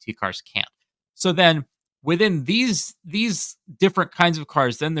that the GT cars can't. So then within these different kinds of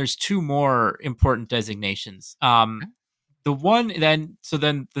cars, then there's two more important designations. The one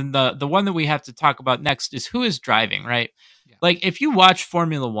the one that we have to talk about next is who is driving, right? Yeah. Like if you watch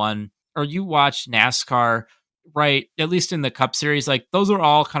Formula One or you watch NASCAR, right, at least in the Cup Series, like those are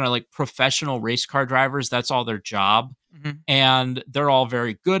all kind of like professional race car drivers. That's all their job. And they're all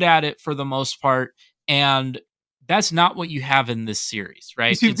very good at it for the most part. And that's not what you have in this series,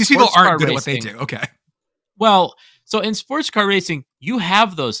 right? These people aren't good at what they do. Okay. Well, so in sports car racing, you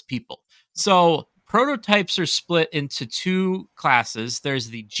have those people. So prototypes are split into two classes. There's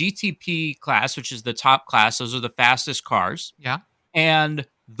the GTP class, which is the top class. Those are the fastest cars. Yeah. And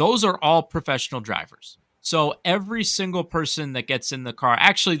those are all professional drivers. So every single person that gets in the car,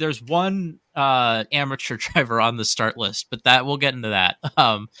 actually, there's one amateur driver on the start list, but we'll get into that.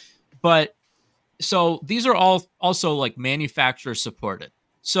 But so these are all also like manufacturer supported.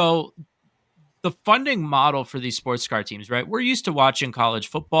 So the funding model for these sports car teams, right? We're used to watching college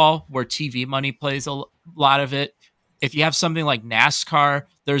football where TV money plays a lot of it. If you have something like NASCAR,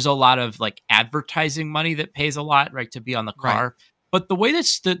 there's a lot of like advertising money that pays a lot, right, to be on the car. Right. But the way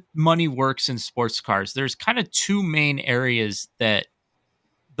that money works in sports cars, there's kind of two main areas that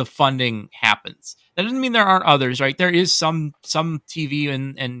the funding happens. That doesn't mean there aren't others, right? There is some TV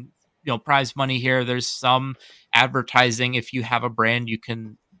and you know, prize money here. There's some advertising. If you have a brand, you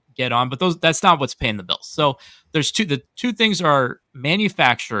can get on, but that's not what's paying the bills. So there's the two things are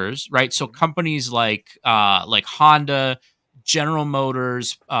manufacturers, right? So companies like Honda, General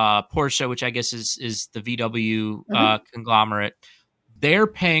Motors, Porsche, which I guess is the VW conglomerate. They're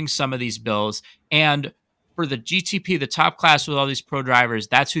paying some of these bills, and for the GTP, the top class with all these pro drivers,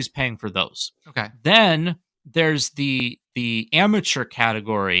 that's who's paying for those. Okay. Then there's the amateur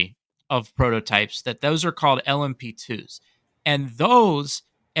category of prototypes those are called LMP2s. And those,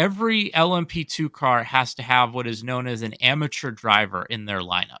 every LMP2 car has to have what is known as an amateur driver in their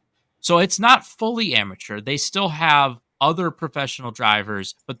lineup. So it's not fully amateur. They still have other professional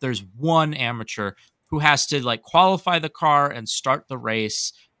drivers, but there's one amateur who has to like qualify the car and start the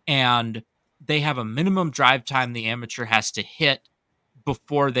race. And they have a minimum drive time the amateur has to hit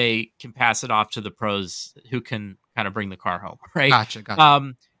before they can pass it off to the pros who can kind of bring the car home, right? Gotcha.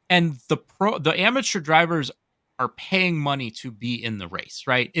 And the amateur drivers are paying money to be in the race,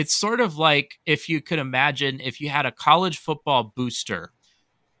 right? It's sort of like if you could imagine if you had a college football booster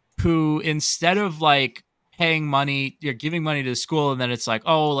who instead of like paying money, you're giving money to the school, and then it's like,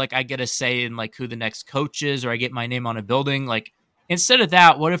 oh, like I get a say in like who the next coach is, or I get my name on a building. Like instead of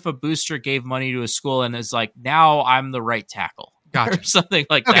that, what if a booster gave money to a school and is like, now I'm the right tackle? Gotcha. Or something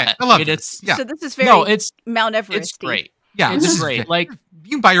like that. I love this. Yeah. So this is very Mount Everest. It's great. Yeah, it's great. Like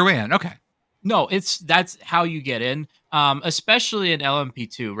you can buy your way in. Okay. No, that's how you get in, especially in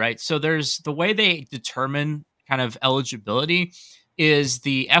LMP2, right? So there's the way they determine kind of eligibility is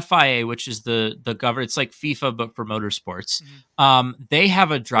the FIA, which is the government. It's like FIFA, but for motorsports. They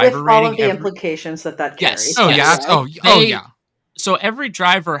have a driver with rating. All of the implications that carries. Yes. Oh, yes. Yeah. Yeah. So every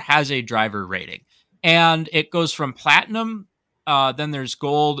driver has a driver rating, and it goes from platinum. Then there's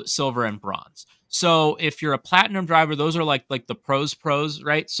gold, silver, and bronze. So if you're a platinum driver, those are like the pros,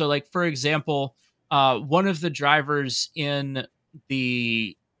 right? So like, for example, one of the drivers in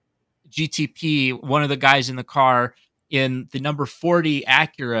the GTP, one of the guys in the car in the number 40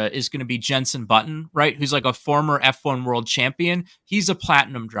 Acura is going to be Jenson Button, right? Who's like a former F1 world champion. He's a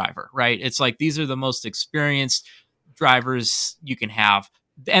platinum driver, right? It's like, these are the most experienced drivers you can have.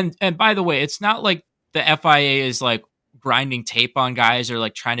 And by the way, it's not like the FIA is like grinding tape on guys or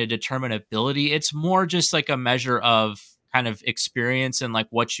like trying to determine ability. It's more just like a measure of kind of experience and like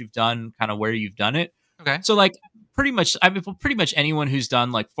what you've done, kind of where you've done it. Okay. So like pretty much anyone who's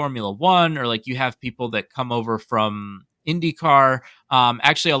done like Formula One, or like you have people that come over from IndyCar.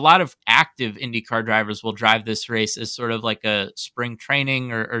 Actually, a lot of active IndyCar drivers will drive this race as sort of like a spring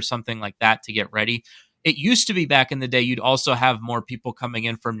training or something like that to get ready. It used to be back in the day, you'd also have more people coming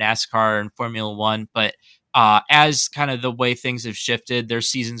in from NASCAR and Formula One, but as kind of the way things have shifted, their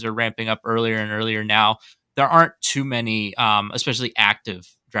seasons are ramping up earlier and earlier now. There aren't too many, especially active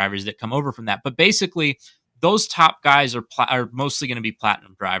drivers that come over from that. But basically, those top guys are mostly going to be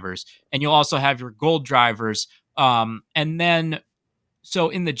platinum drivers. And you'll also have your gold drivers. And then, so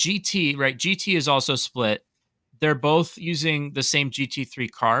in the GT, right, GT is also split. They're both using the same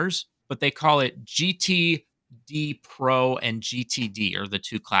GT3 cars, but they call it GTD Pro and GTD are the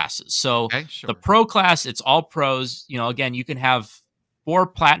two classes. So the Pro class, it's all pros. You know, again, you can have 4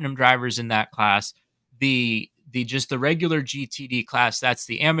 platinum drivers in that class. The regular GTD class, that's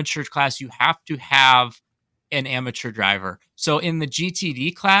the amateur class. You have to have an amateur driver. So in the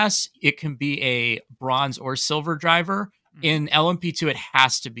GTD class, it can be a bronze or silver driver. In LMP2, it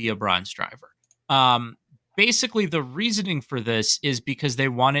has to be a bronze driver. Basically, the reasoning for this is because they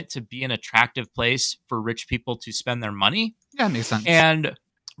want it to be an attractive place for rich people to spend their money. Yeah, makes sense. And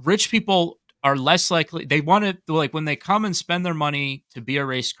rich people are less likely. They want to, like, when they come and spend their money to be a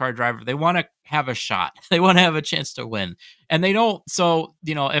race car driver, they want to have a shot. They want to have a chance to win. And they don't. So,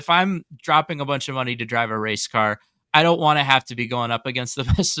 you know, if I'm dropping a bunch of money to drive a race car, I don't want to have to be going up against the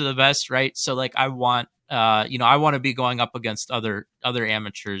best of the best, right? So, like, I want to be going up against other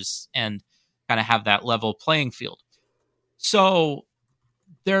amateurs and kind of have that level playing field. So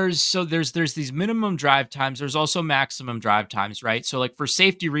there's these minimum drive times. There's also maximum drive times, right? So like for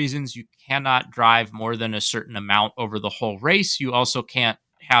safety reasons, you cannot drive more than a certain amount over the whole race. You also can't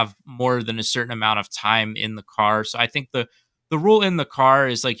have more than a certain amount of time in the car. So I think the rule in the car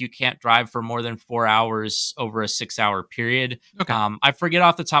is like you can't drive for more than 4 hours over a 6-hour period. Okay. I forget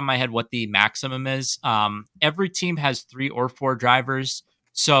off the top of my head what the maximum is. Every team has 3 or 4 drivers.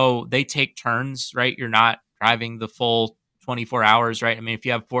 So they take turns, right? You're not driving the full 24 hours, right? I mean, if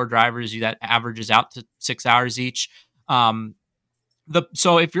you have 4 drivers, that averages out to 6 hours each.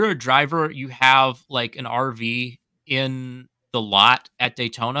 So if you're a driver, you have like an RV in the lot at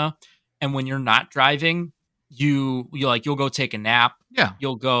Daytona, and when you're not driving, you'll go take a nap. Yeah.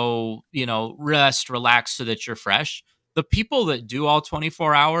 You'll go, rest, relax so that you're fresh. The people that do all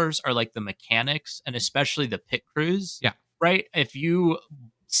 24 hours are like the mechanics and especially the pit crews. Yeah. Right? If you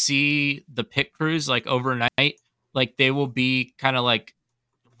see the pit crews like overnight, like they will be kind of like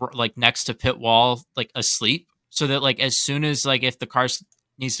next to pit wall, like asleep, so that like as soon as like if the car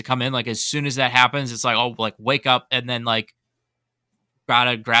needs to come in, like as soon as that happens, it's like, oh, like wake up and then like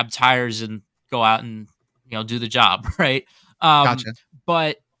gotta grab tires and go out and do the job, right? Gotcha.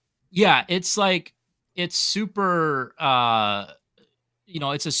 But yeah, it's like it's super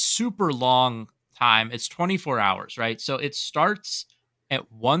it's a super long time. It's 24 hours, right? So it starts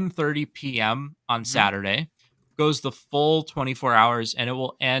at 1:30 p.m. on Saturday, goes the full 24 hours, and it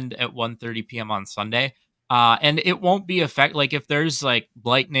will end at 1:30 p.m. on Sunday. And it won't be like if there's like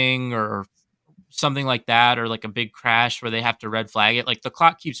lightning or something like that, or like a big crash where they have to red flag it, like the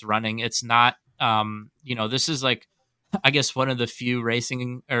clock keeps running. It's not, this is like, I guess one of the few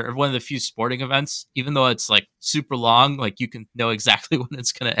racing or one of the few sporting events, even though it's like super long, like you can know exactly when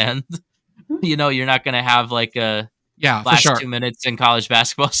it's going to end. You're not going to have like a last 2 minutes in college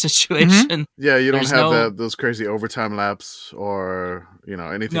basketball situation. Mm-hmm. Yeah, you don't have those crazy overtime laps or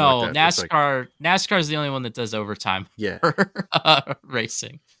anything like that. NASCAR is the only one that does overtime. Yeah, for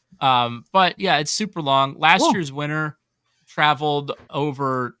racing. But yeah, it's super long. Last year's winner traveled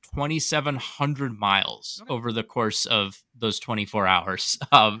over 2,700 miles over the course of those 24 hours.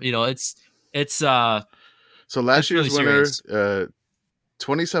 It's so last year's really winner,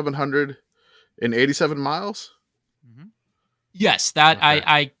 2,787 miles. Yes, that okay.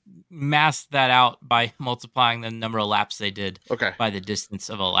 I mathed that out by multiplying the number of laps they did by the distance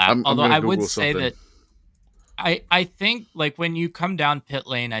of a lap. Although I would say that I think like when you come down pit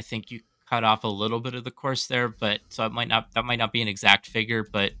lane, I think you cut off a little bit of the course there, but so that might not be an exact figure,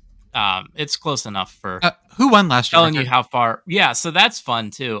 but it's close enough for who won last year. Telling you how far. Yeah, so that's fun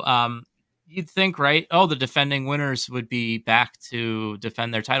too. You'd think, right? Oh, the defending winners would be back to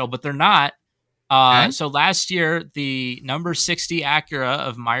defend their title, but they're not. So last year, the number 60 Acura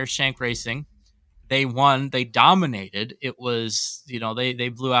of Meyershank Racing, they won. They dominated. It was, they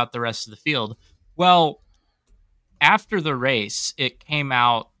blew out the rest of the field. Well, after the race, it came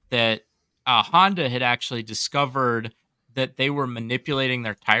out that Honda had actually discovered that they were manipulating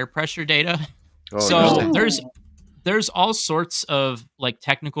their tire pressure data. Oh, So there's all sorts of like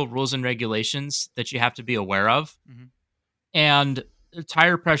technical rules and regulations that you have to be aware of. Mm-hmm. And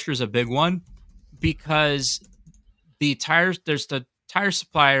tire pressure is a big one because there's the tire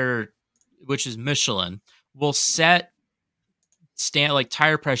supplier, which is Michelin, will set like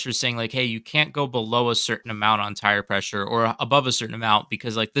tire pressure saying like, hey, you can't go below a certain amount on tire pressure or above a certain amount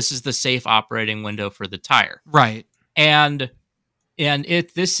because like this is the safe operating window for the tire. Right. And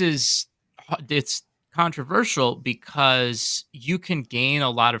it's controversial because you can gain a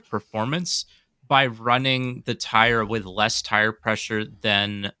lot of performance by running the tire with less tire pressure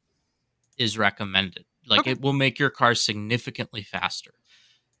than is recommended. Like it will make your car significantly faster.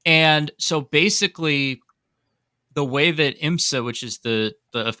 And so basically the way that IMSA, which is the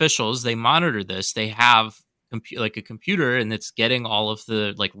officials, they monitor this, they have like a computer and it's getting all of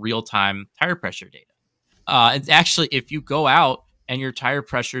the like real-time tire pressure data. It's actually, if you go out and your tire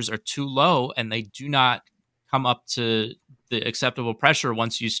pressures are too low and they do not come up to the acceptable pressure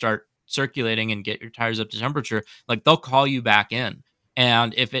once you start circulating and get your tires up to temperature, like they'll call you back in.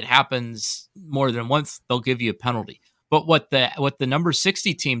 And if it happens more than once, they'll give you a penalty. But what the number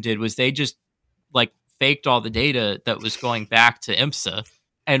 60 team did was they just like faked all the data that was going back to IMSA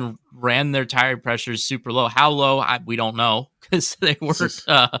and ran their tire pressures super low. How low? We don't know because they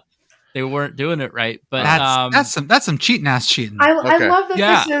weren't doing it right. But that's some cheating ass cheating. I love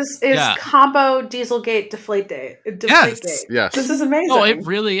that this is combo Dieselgate Deflategate. Yes. This is amazing. Oh, it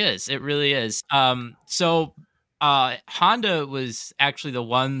really is. It really is. So Honda was actually the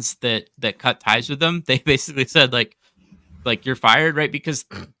ones that cut ties with them. They basically said like you're fired, right? Because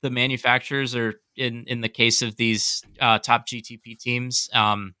the manufacturers are in the case of these top GTP teams,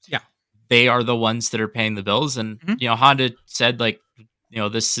 they are the ones that are paying the bills. And Honda said like,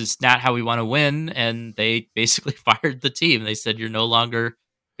 this is not how we want to win, and they basically fired the team. They said you're no longer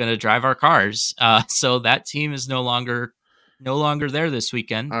going to drive our cars. So that team is no longer there this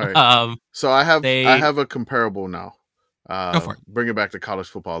weekend. All right. So I have a comparable now. Go for it. Bring it back to college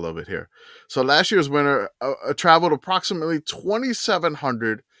football a little bit here. So last year's winner traveled approximately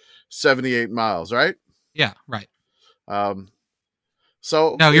 2,778 miles, right? Yeah, right.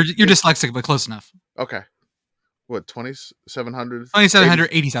 So no, you're dyslexic, but close enough. Okay. What, 2,700?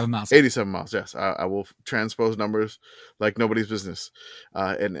 2,787 miles. 87 miles, yes. I will transpose numbers like nobody's business.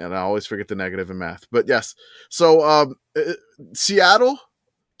 And I always forget the negative in math. But yes. So Seattle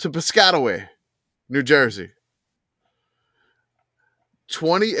to Piscataway, New Jersey.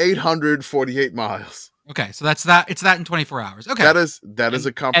 2,848 miles. Okay, so that's that. It's that in 24 hours. Okay, that is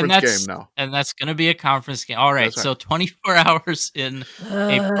a conference game now, and that's going to be a conference game. All right, so 24 hours in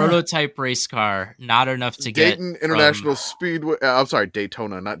a prototype race car, not enough to get Dayton International Speedway. I'm sorry,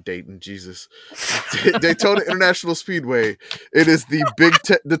 Daytona, not Dayton. Jesus, Daytona International Speedway. It is the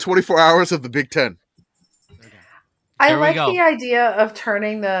the 24 hours of the Big Ten. I like the idea of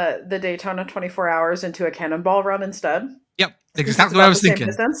turning the Daytona 24 hours into a cannonball run instead. Yep, exactly what I was thinking.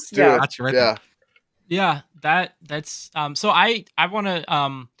 Yeah, that's right. Yeah. Yeah, that's so I want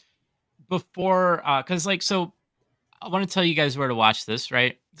to before cuz like so I want to tell you guys where to watch this,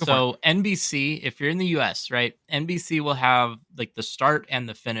 right? So NBC, if you're in the US, right? NBC will have like the start and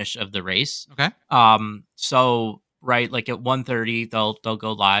the finish of the race. Okay. So right like at 1:30 they'll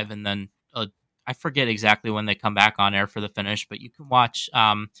go live, and then I forget exactly when they come back on air for the finish, but you can watch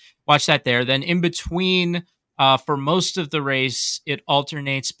that there. Then in between for most of the race it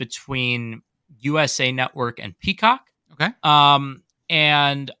alternates between USA Network and Peacock. Okay.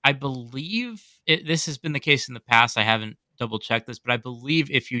 And I believe this has been the case in the past. I haven't double checked this, but I believe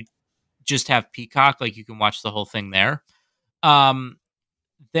if you just have Peacock, like you can watch the whole thing there.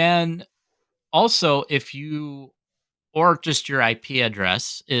 Then also if you, or just your IP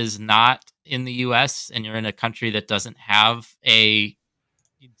address is not in the US and you're in a country that doesn't have a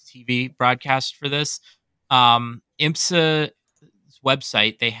TV broadcast for this, IMSA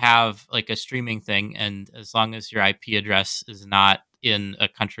website, they have like a streaming thing, and as long as your IP address is not in a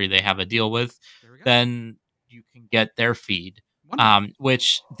country they have a deal with, then you can get their feed.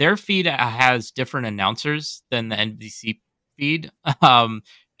 Which their feed has different announcers than the NBC feed,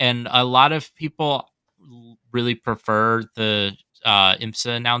 and a lot of people really prefer the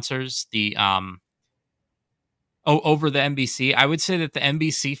IMSA announcers over the NBC. I would say that the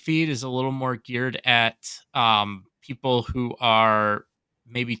NBC feed is a little more geared at people who are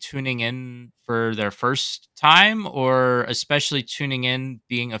maybe tuning in for their first time, or especially tuning in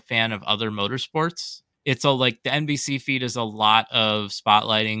being a fan of other motorsports. It's like the NBC feed is a lot of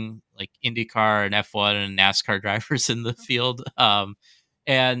spotlighting like IndyCar and F1 and NASCAR drivers in the field.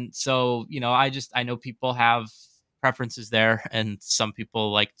 And so, I know people have preferences there, and some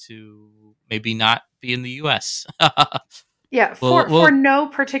people like to maybe not be in the US. Yeah, for no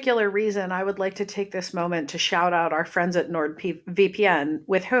particular reason, I would like to take this moment to shout out our friends at NordVPN,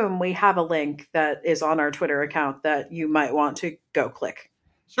 with whom we have a link that is on our Twitter account that you might want to go click.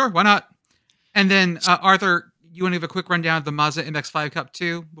 Sure, why not? And then, Arthur, you want to give a quick rundown of the Mazda MX-5 Cup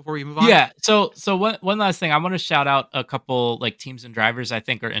too before we move on? Yeah. So one last thing, I want to shout out a couple like teams and drivers I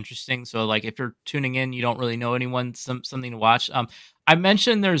think are interesting. So like if you're tuning in, you don't really know anyone, something to watch. I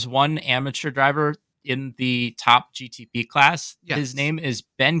mentioned there's one amateur driver in the top GTP class. Yes. His name is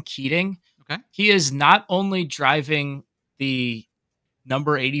Ben Keating. Okay. He is not only driving the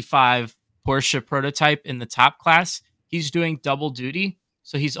number 85 Porsche prototype in the top class, he's doing double duty.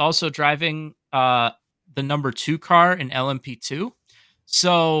 So he's also driving the number 2 car in LMP2.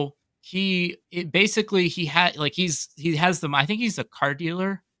 So he has them. I think he's a car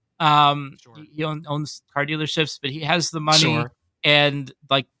dealer. Sure. He owns car dealerships, but he has the money Sure. and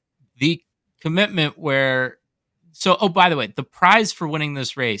like the commitment where. So, oh, by the way, the prize for winning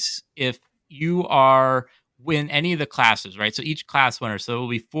this race, if you win any of the classes, right? So each class winner, so it will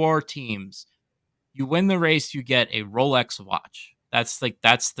be 4 teams. You win the race, you get a Rolex watch. That's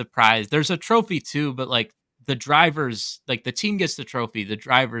the prize. There's a trophy too, but like the drivers, like the team gets the trophy, the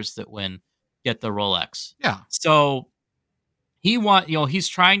drivers that win get the Rolex. Yeah. So he's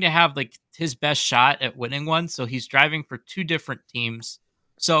trying to have like his best shot at winning one. So he's driving for 2 different teams.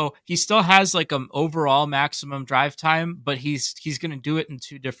 So he still has like an overall maximum drive time, but he's going to do it in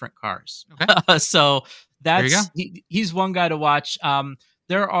 2 different cars. Okay. So he's one guy to watch.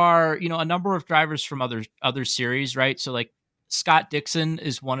 There are, a number of drivers from other series, right? So like Scott Dixon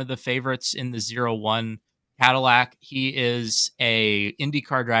is one of the favorites in the 01 Cadillac. He is a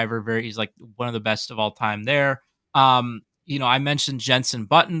IndyCar driver. He's like one of the best of all time there. I mentioned Jenson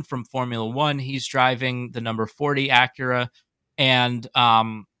Button from Formula One. He's driving the number 40 Acura. And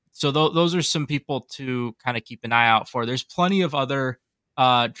so those are some people to kind of keep an eye out for. There's plenty of other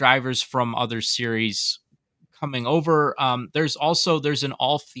drivers from other series coming over. There's an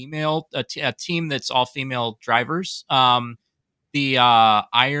all-female a team that's all-female drivers. The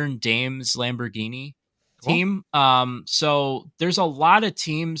Iron Dames Lamborghini team. So there's a lot of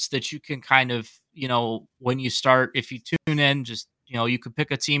teams that you can kind of, when you start, if you tune in, just, you could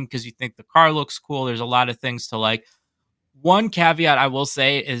pick a team because you think the car looks cool. There's a lot of things to like. One caveat I will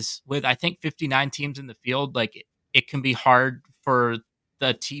say is with, I think 59 teams in the field, like it can be hard for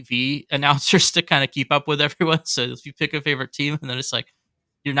the TV announcers to kind of keep up with everyone. So if you pick a favorite team and then it's like,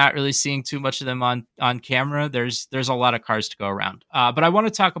 you're not really seeing too much of them on camera, there's a lot of cars to go around. But I want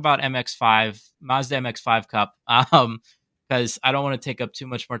to talk about Mazda MX-5 Cup, because I don't want to take up too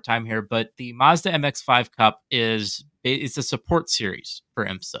much more time here. But the Mazda MX-5 Cup it's a support series for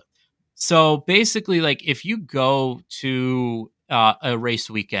IMSA. So basically, like if you go to a race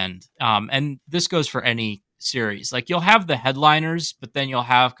weekend, and this goes for any series, like you'll have the headliners, but then you'll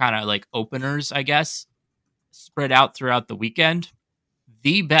have kind of like openers, I guess, spread out throughout the weekend.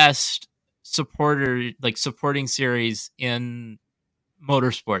 The best supporting series in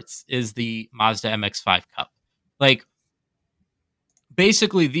motorsports is the Mazda MX-5 Cup. Like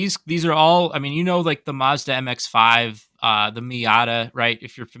basically these are all, like the Mazda MX-5, the Miata, right?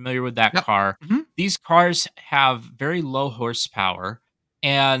 If you're familiar with that car, These cars have very low horsepower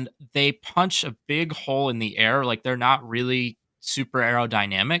and they punch a big hole in the air. Like they're not really super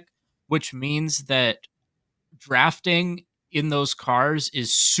aerodynamic, which means that drafting in those cars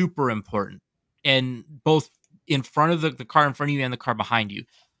is super important, and both in front of the car in front of you and the car behind you.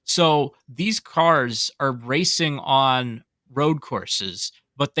 So these cars are racing on road courses,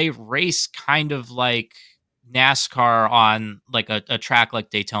 but they race kind of like NASCAR on like a track like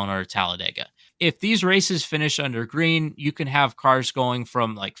Daytona or Talladega. If these races finish under green, you can have cars going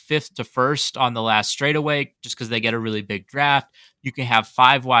from like 5th to 1st on the last straightaway just because they get a really big draft. You can have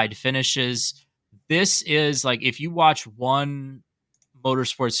 5 wide finishes. This is like, if you watch one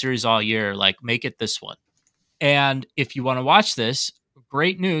motorsports series all year, like make it this one. And if you want to watch this,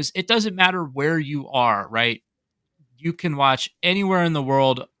 great news. It doesn't matter where you are, right? You can watch anywhere in the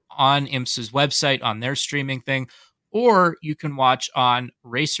world on IMSA's website, on their streaming thing, or you can watch on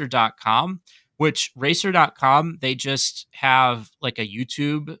racer.com, which racer.com, they just have like a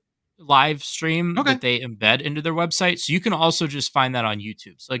YouTube live stream that they embed into their website. So you can also just find that on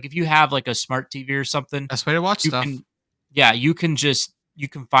YouTube. So like if you have like a smart TV or something, best way to watch stuff. You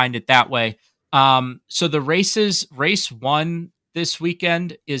can find it that way. So the race 1 this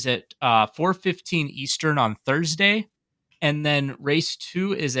weekend is at 4:15 Eastern on Thursday. And then race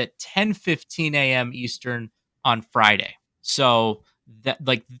 2 is at 10:15 a.m. Eastern on Friday. So that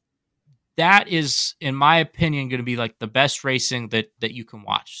like that is, in my opinion, going to be like the best racing that you can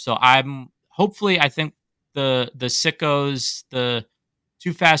watch. So I think the Sickos, the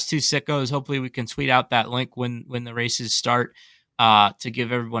Too Fast, Too Sickos, hopefully we can tweet out that link when the races start to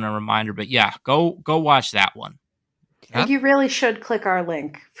give everyone a reminder. But yeah, go watch that one. And you really should click our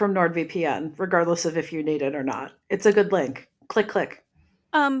link from NordVPN, regardless of if you need it or not. It's a good link. Click.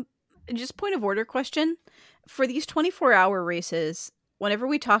 Just point of order question. For these 24-hour races, whenever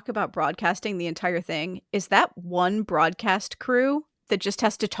we talk about broadcasting the entire thing, is that one broadcast crew that just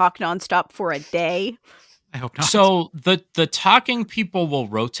has to talk nonstop for a day? I hope not. So the talking people will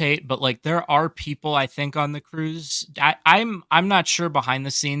rotate, but like there are people I think on the crews. I'm not sure behind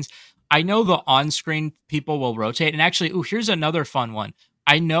the scenes. I know the on-screen people will rotate. And actually, here's another fun one.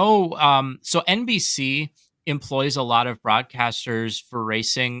 I know, so NBC employs a lot of broadcasters for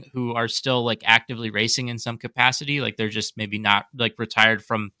racing who are still like actively racing in some capacity. Like they're just maybe not like retired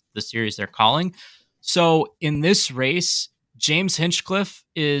from the series they're calling. So in this race, James Hinchcliffe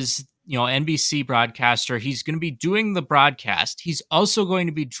is, NBC broadcaster. He's going to be doing the broadcast. He's also going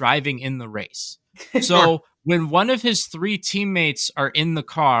to be driving in the race. So when one of his 3 teammates are in the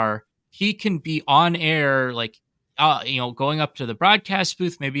car, he can be on air, like, going up to the broadcast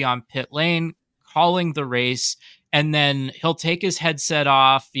booth, maybe on pit lane, calling the race. And then he'll take his headset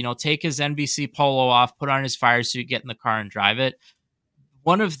off, take his NBC polo off, put on his fire suit, get in the car and drive it.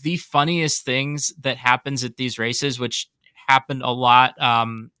 One of the funniest things that happens at these races, which happened a lot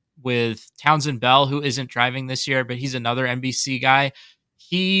with Townsend Bell, who isn't driving this year, but he's another NBC guy.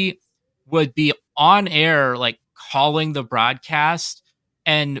 He would be on air, like calling the broadcast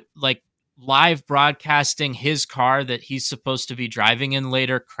and like live broadcasting his car that he's supposed to be driving in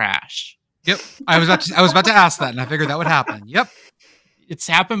later crash. Yep. I was about to ask that, and I figured that would happen. Yep. It's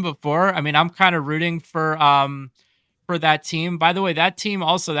happened before. I mean, I'm kind of rooting for that team. By the way, that team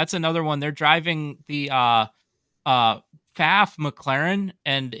also, that's another one. They're driving the Pfaff McLaren,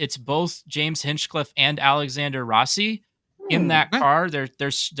 and it's both James Hinchcliffe and Alexander Rossi in that car.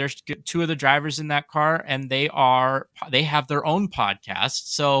 There's 2 of the drivers in that car, and they have their own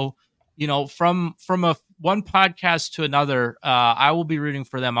podcast. So, from one podcast to another, I will be rooting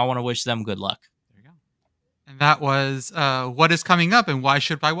for them. I want to wish them good luck. There you go. And that was what is coming up and why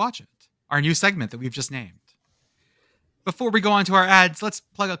should I watch it? Our new segment that we've just named. Before we go on to our ads, let's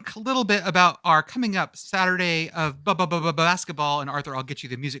plug a little bit about our coming up Saturday of basketball. And Arthur, I'll get you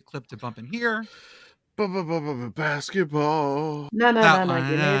the music clip to bump in here. Basketball. No, give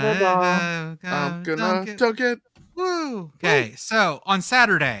me the ball. I'm gonna dunk it. Woo! Okay, so on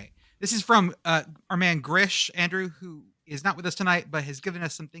Saturday, this is from our man Grish, Andrew, who is not with us tonight, but has given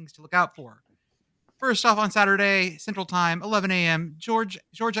us some things to look out for. First off, on Saturday, Central Time, 11 a.m., Georgia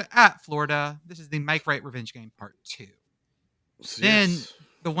at Florida. This is the Mike Wright Revenge Game Part 2. Yes. Then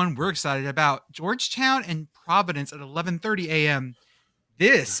the one we're excited about, Georgetown and Providence at 11:30 a.m.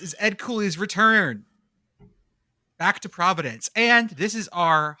 This is Ed Cooley's return back to Providence. And this is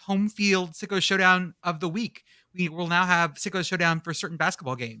our home field Sickos Showdown of the week. We will now have Sickos Showdown for certain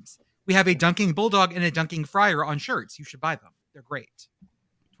basketball games. We have a Dunking Bulldog and a Dunking Friar on shirts. You should buy them. They're great.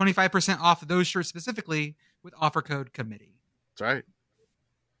 25% off of those shirts specifically with offer code committee. That's right.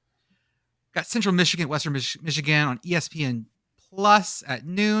 Got Central Michigan, Western Michigan on ESPN Plus at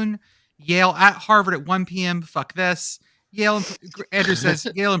noon. Yale at Harvard at 1 p.m. Fuck this. Andrew says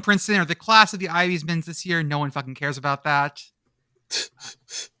Yale and Princeton are the class of the Ivies men's this year. No one fucking cares about that.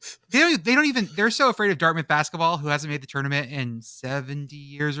 They don't even, they're so afraid of Dartmouth basketball, who hasn't made the tournament in 70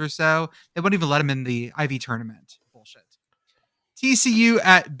 years or so. They won't even let them in the Ivy tournament. Bullshit. TCU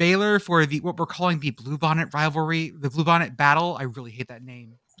at Baylor for what we're calling the Bluebonnet rivalry, the Bluebonnet battle. I really hate that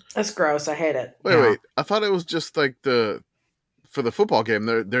name. That's gross. I hate it. Wait. I thought it was just like for the football game.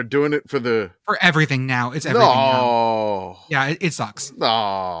 They're doing it for everything now. It's everything now. Yeah, it sucks.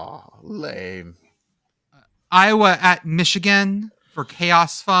 No, lame. Iowa at Michigan for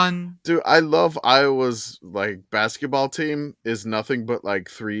chaos fun. Dude, I love Iowa's like basketball team is nothing but like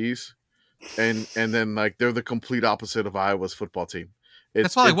threes. And then like they're the complete opposite of Iowa's football team.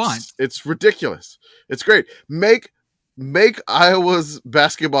 That's all I want. It's ridiculous. It's great. Make Iowa's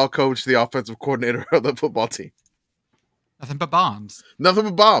basketball coach the offensive coordinator of the football team. Nothing but bombs. Nothing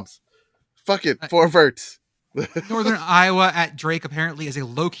but bombs. Fuck it. For verts. Northern Iowa at Drake apparently is a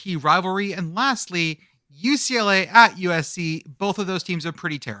low-key rivalry. And lastly, UCLA at USC. Both of those teams are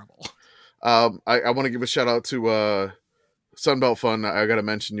pretty terrible. I want to give a shout out to Sunbelt Fun. I got to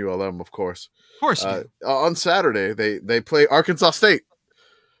mention ULM, of course. Of course. On Saturday, they play Arkansas State,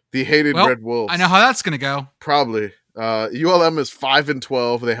 the hated Red Wolves. I know how that's going to go. Probably. ULM is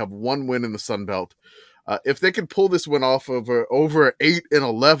 5-12. They have one win in the Sunbelt. If they can pull this win off over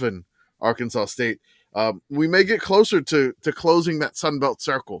 8-11, Arkansas State. We may get closer to closing that Sun Belt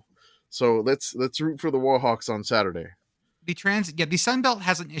circle. So let's root for the Warhawks on Saturday. The Sun Belt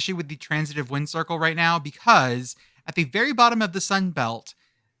has an issue with the transitive wind circle right now because at the very bottom of the Sun Belt,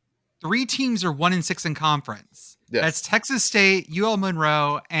 3 teams are 1-6 in conference. Yes. That's Texas State, UL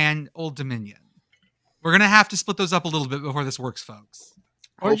Monroe, and Old Dominion. We're going to have to split those up a little bit before this works, folks.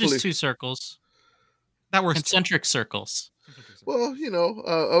 Or Hopefully. just 2 circles. That works. Concentric circles. Well,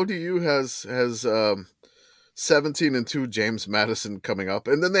 ODU has 17-2 James Madison coming up,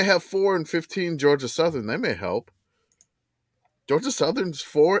 and then they have 4-15 Georgia Southern. They may help. Georgia Southern's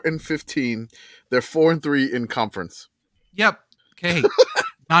 4-15. They're 4-3 in conference. Yep. Okay.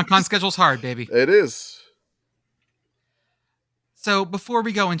 Non-con schedule's hard, baby. It is. So before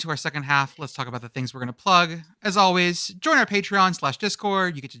we go into our second half, let's talk about the things we're going to plug. As always, join our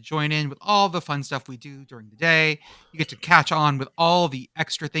Patreon/Discord. You get to join in with all the fun stuff we do during the day. You get to catch on with all the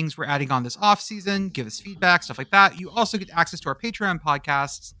extra things we're adding on this off season, give us feedback, stuff like that. You also get access to our Patreon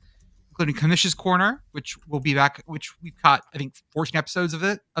podcasts, including Commish's Corner, which will be back, which we've got, I think, 14 episodes of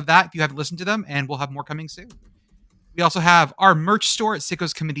that if you haven't listened to them, and we'll have more coming soon. We also have our merch store at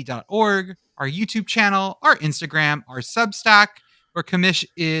sickoscommittee.org, our YouTube channel, our Instagram, our Substack, where Commish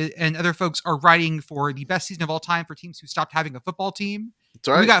and other folks are writing for the best season of all time for teams who stopped having a football team. That's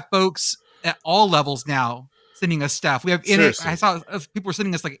right. We got folks at all levels now sending us stuff. We have I saw people were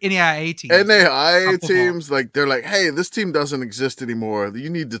sending us like NAIA teams. NAIA teams, like they're like, hey, this team doesn't exist anymore. You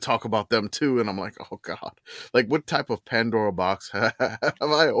need to talk about them too. And I'm like, oh God, like what type of Pandora box have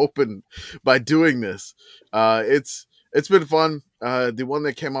I opened by doing this? It's been fun. The one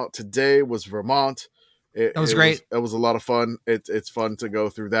that came out today was Vermont. That was great. It was a lot of fun. It's fun to go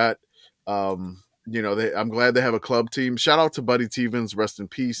through that. I'm glad they have a club team. Shout out to Buddy Stevens, rest in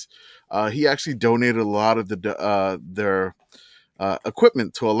peace. He actually donated a lot of their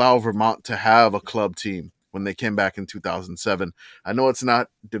equipment to allow Vermont to have a club team when they came back in 2007. I know it's not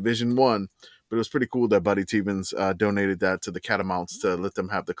Division I, but it was pretty cool that Buddy Stevens donated that to the Catamounts to let them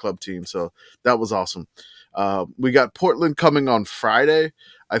have the club team. So that was awesome. We got Portland coming on Friday.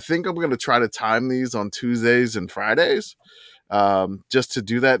 I think I'm going to try to time these on Tuesdays and Fridays. Just to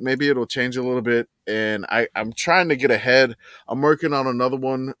do that, maybe it'll change a little bit. And I'm trying to get ahead. I'm working on another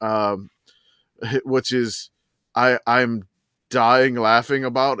one, which is I'm dying laughing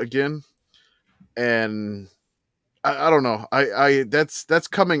about again. And I don't know. That's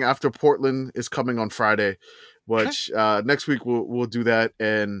coming after Portland is coming on Friday, which next week we'll do that.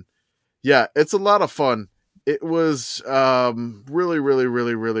 And yeah, it's a lot of fun. It was really, really,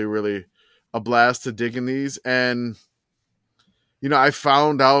 really, really, really a blast to dig in these. And I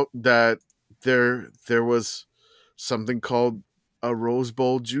found out that there was something called a Rose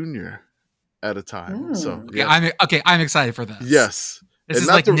Bowl Junior at a time. So yeah. I'm excited for this. Yes, this is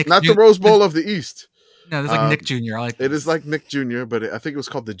not like the Rose Bowl of the East. No, this is like Nick Jr. I like this. It is like Nick Jr., but I think it was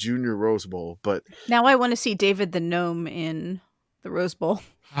called the Junior Rose Bowl. But now I want to see David the Gnome in the Rose Bowl.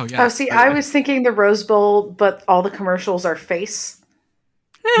 Oh yeah. Oh, see, I was thinking the Rose Bowl, but all the commercials are Face.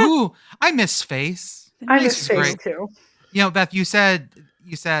 Ooh, I miss Face. I miss Face too. Beth, you said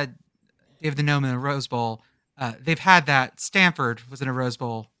David the Gnome in the Rose Bowl. They've had that. Stanford was in a Rose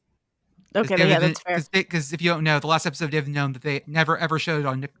Bowl. Okay, yeah, that's fair. Because if you don't know, the last episode of David the Gnome that they never ever showed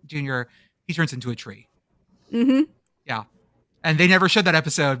on Nick Jr., he turns into a tree. Mm-hmm. Yeah. And they never showed that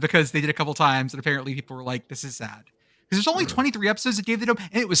episode because they did a couple times, and apparently people were like, this is sad. Because there's only 23 episodes of David the Gnome,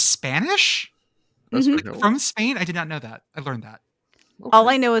 and it was Spanish? Mm-hmm. From Spain? I did not know that. I learned that. Okay. All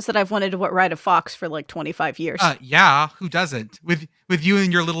I know is that I've wanted to ride a fox for like 25 years. Yeah, who doesn't? With you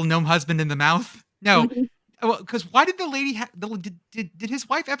and your little gnome husband in the mouth? No. Because why did the lady did his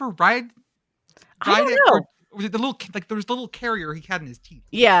wife ever ride I don't know. Or was it the little, like there was the little carrier he had in his teeth?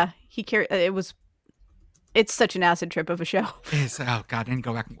 Yeah, he carried. It's such an acid trip of a show. Oh God, I need to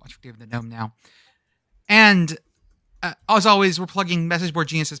go back and watch David the Gnome now. And as always, we're plugging Message Board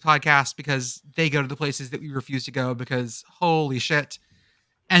Geniuses podcast because they go to the places that we refuse to go because holy shit.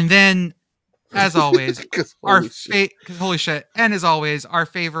 And then, as always, holy shit. And as always, our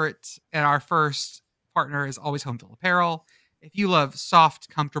favorite and our first partner is always Home Field Apparel. If you love soft,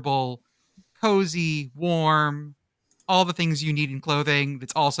 comfortable, cozy, warm, all the things you need in clothing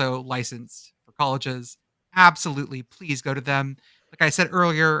that's also licensed for colleges, absolutely, please go to them. Like I said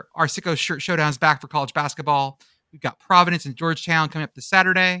earlier, our Sickos Shirt Showdown is back for college basketball. We've got Providence and Georgetown coming up this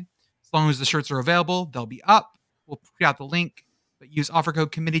Saturday. As long as the shirts are available, they'll be up. We'll put out the link, but use offer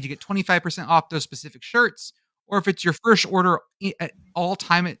code committee to get 25% off those specific shirts. Or if it's your first order at all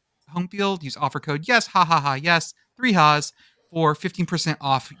time at Home Field, use offer code yes, yes, 3 ha's for 15%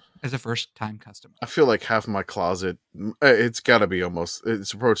 off as a first-time customer. I feel like half of my closet, it's got to be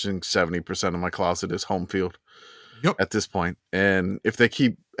it's approaching 70% of my closet is home field at this point. And if they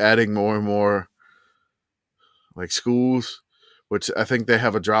keep adding more and more like schools, which I think they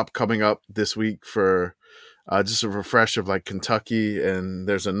have a drop coming up this week for just a refresh of like Kentucky, and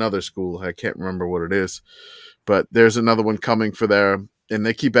there's another school, I can't remember what it is, but there's another one coming for there, and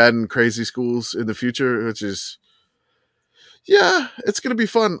they keep adding crazy schools in the future, which is, yeah, it's going to be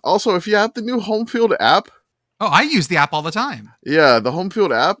fun. Also, if you have the new Home Field app. Oh, I use the app all the time. Yeah, the Home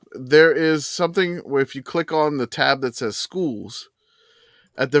Field app, there is something where if you click on the tab that says schools,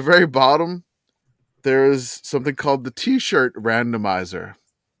 at the very bottom, there is something called the T-shirt randomizer.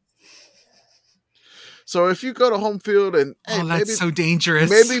 So if you go to Home Field and that's maybe, so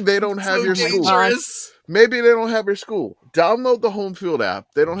dangerous. Maybe they don't have your school. Maybe they don't have your school. Download the Home Field app.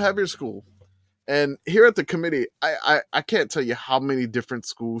 They don't have your school. And here at the committee, I can't tell you how many different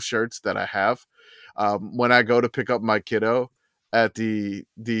school shirts that I have. When I go to pick up my kiddo at the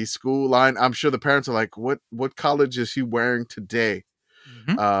school line, I'm sure the parents are like, what college is he wearing today?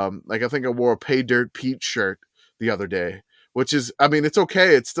 Mm-hmm. Like I think I wore a Pay Dirt Pete shirt the other day, which is, I mean, it's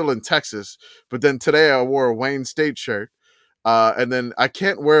okay. It's still in Texas. But then today I wore a Wayne State shirt. And then I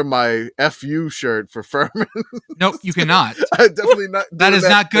can't wear my FU shirt for Furman. Nope, you cannot. I definitely not. That is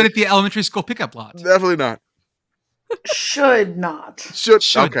not good at the elementary school pickup lot. Definitely not. Should not. Should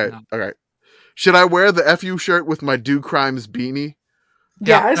okay. Not. Okay. Should I wear the FU shirt with my Do Crimes beanie?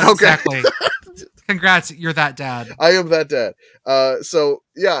 Yes. Yeah, okay. Exactly. Congrats, you're that dad. I am that dad. So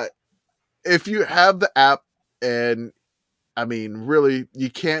yeah, if you have the app, and I mean, really, you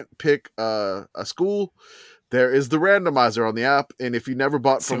can't pick a school. There is the randomizer on the app, and if you never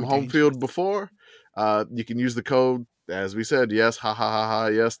bought from Home Field before, you can use the code, as we said, yes, ha ha ha ha,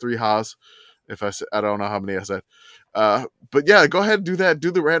 yes, 3 ha's. If I said, I don't know how many I said, but yeah, go ahead and do that.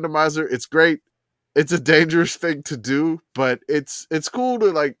 Do the randomizer. It's great. It's a dangerous thing to do, but it's cool to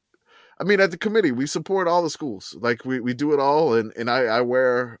like. I mean, at the committee, we support all the schools. Like we do it all, and I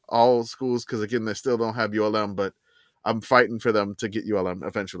wear all schools because again, they still don't have ULM, but I'm fighting for them to get ULM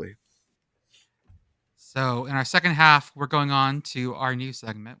eventually. So in our second half, we're going on to our new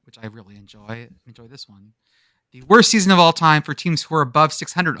segment, which I really enjoy. Enjoy this one. The worst season of all time for teams who are above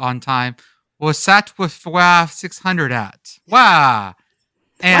 600 on time was WICUAWSIWI 600 at. Wow.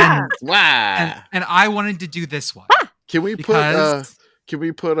 And I wanted to do this one. Can we put a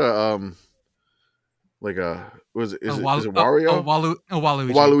like a is it Wario?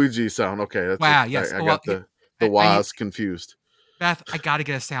 Waluigi sound. Okay, that's wow. Yes, I got the Waz confused. Beth, I got to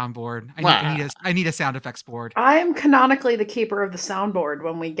get a soundboard. I need a sound effects board. I am canonically the keeper of the soundboard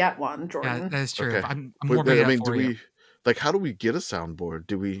when we get one, Jordan. Yeah, that is true. Okay. I'm warming it up for you. Like, how do we get a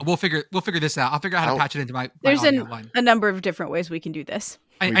soundboard? We'll figure this out. I'll figure out how to patch it into my There's audio line. A number of different ways we can do this.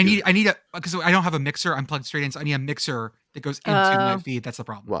 I need a because I don't have a mixer. I'm plugged straight in, so I need a mixer that goes into my feed. That's the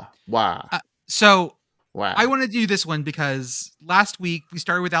problem. Wow. I wanted to do this one because last week we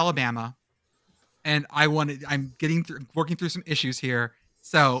started with Alabama. And I'm working through some issues here.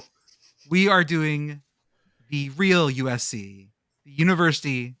 So we are doing the real USC, the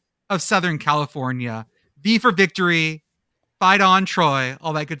University of Southern California. V for victory, fight on Troy,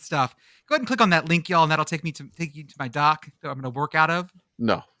 all that good stuff. Go ahead and click on that link, y'all, and that'll take you to my doc that I'm going to work out of.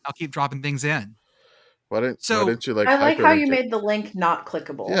 No. I'll keep dropping things in. Why didn't you like? I like how you made the link not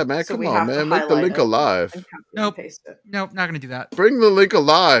clickable. Yeah, man, come on, man. Make the link alive. Nope, not going to do that. Bring the link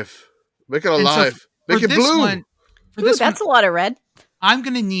alive. Make it alive. So make it blue. That's a lot of red. I'm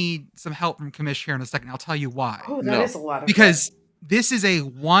going to need some help from Commish here in a second. I'll tell you why. Oh, that is a lot of because this is a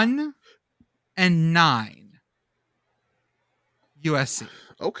 1 and 9 USC.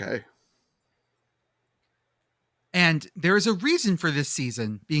 Okay. And there is a reason for this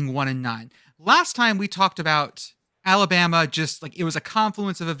season being 1 and 9. Last time we talked about Alabama, just like it was a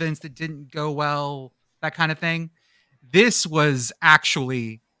confluence of events that didn't go well, that kind of thing. This was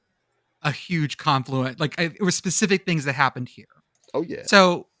actually a huge confluence. Like it was specific things that happened here. Oh yeah.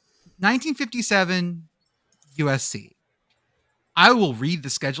 So 1957 USC. I will read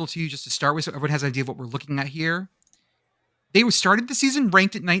the schedule to you just to start with so everyone has an idea of what we're looking at here. They started the season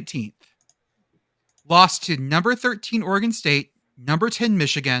ranked at 19th. Lost to number 13 Oregon State, number 10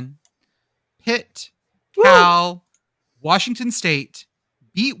 Michigan, Pitt, Cal, Washington State,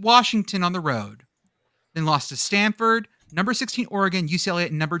 beat Washington on the road, then lost to Stanford, number 16 Oregon, UCLA,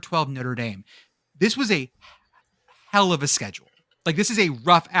 and number 12 Notre Dame. This was a hell of a schedule. Like, this is a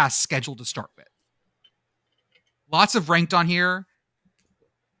rough-ass schedule to start with. Lots of ranked on here.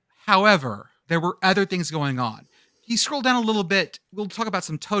 However, there were other things going on. If you scroll down a little bit, we'll talk about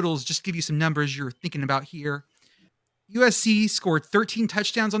some totals, just give you some numbers you're thinking about here. USC scored 13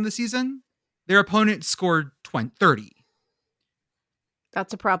 touchdowns on the season. Their opponent scored 30.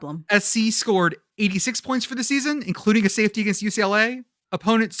 That's a problem. SC scored 86 points for the season, including a safety against UCLA.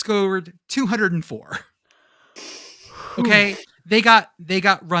 Opponent scored 204. Okay, they got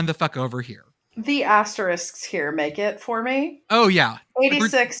run the fuck over here. The asterisks here make it for me. Oh yeah,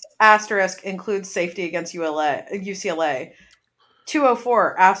 86 asterisk includes safety against UCLA.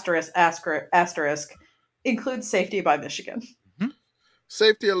 204 asterisk includes safety by Michigan. Mm-hmm.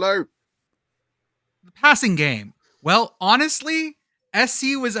 Safety alert. The passing game. Well, honestly,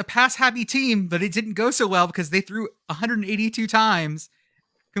 SC was a pass-happy team, but it didn't go so well because they threw 182 times,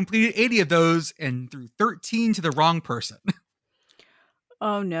 completed 80 of those, and threw 13 to the wrong person.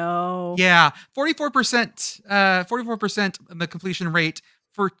 Oh no. Yeah, 44% of the completion rate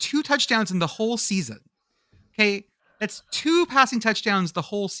for 2 touchdowns in the whole season. Okay, that's 2 passing touchdowns the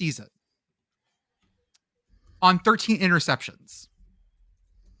whole season on 13 interceptions.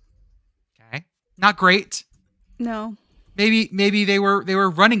 Okay, not great. No. Maybe they were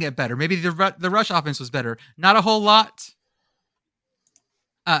running it better. Maybe the rush offense was better. Not a whole lot.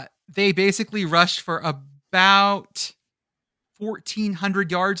 They basically rushed for about 1,400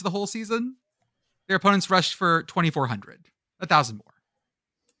 yards the whole season. Their opponents rushed for 2,400, 1,000 more.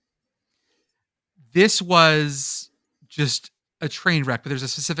 This was just a train wreck, but there's a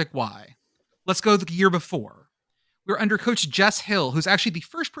specific why. Let's go the year before. We were under Coach Jess Hill, who's actually the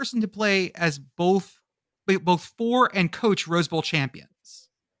first person to play as both for and coach Rose Bowl champions.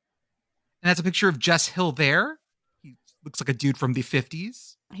 And that's a picture of Jess Hill there. He looks like a dude from the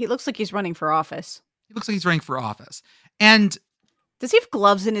 50s. He looks like he's running for office. And does he have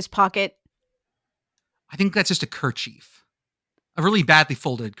gloves in his pocket? I think that's just a kerchief. A really badly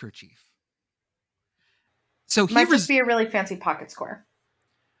folded kerchief. So he might just be a really fancy pocket square.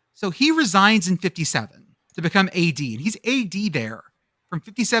 So he resigns in 57 to become AD, and he's AD there from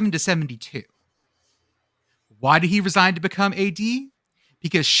 57 to 72. Why did he resign to become AD?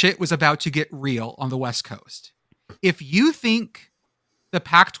 Because shit was about to get real on the West Coast. If you think the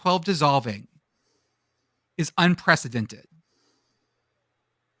Pac-12 dissolving is unprecedented,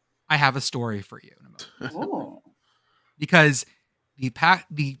 I have a story for you in a moment. Because the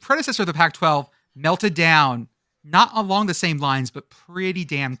predecessor of the Pac-12 melted down, not along the same lines, but pretty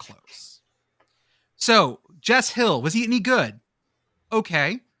damn close. So, Jess Hill, was he any good?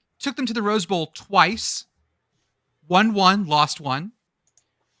 Okay. Took them to the Rose Bowl twice. Won one, lost one.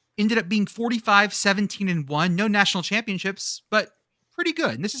 Ended up being 45-17-1. No national championships, but pretty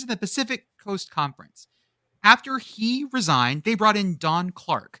good. And this is in the Pacific Coast Conference. After he resigned, they brought in Don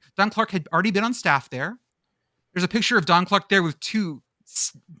Clark. Don Clark had already been on staff there. There's a picture of Don Clark there with 2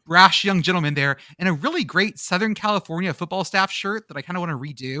 brash young gentlemen there and a really great Southern California football staff shirt that I kind of want to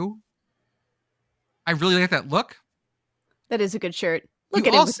redo. I really like that look. That is a good shirt. Look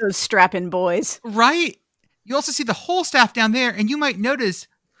at him with those strapping boys. Right. You also see the whole staff down there, and you might notice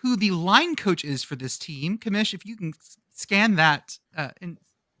who the line coach is for this team. Commish, if you can scan that and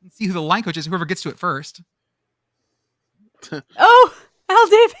see who the line coach is, whoever gets to it first. Oh, Al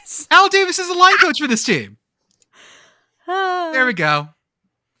Davis. Al Davis is the line coach for this team. There we go.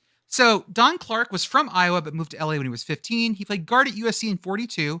 So Don Clark was from Iowa, but moved to LA when he was 15. He played guard at USC in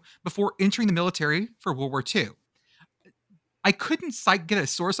 42 before entering the military for World War II. I couldn't get a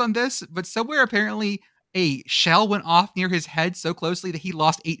source on this, but somewhere apparently a shell went off near his head so closely that he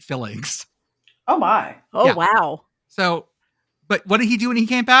lost 8 fillings. Oh my. Oh, yeah. Wow. So, but what did he do when he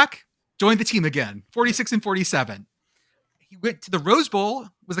came back? Joined the team again, 46 and 47. He went to the Rose Bowl,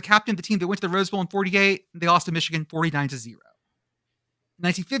 was the captain of the team that went to the Rose Bowl in 48. They lost to Michigan 49-0. In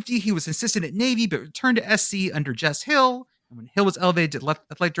 1950, he was assistant at Navy, but returned to SC under Jess Hill. And when Hill was elevated to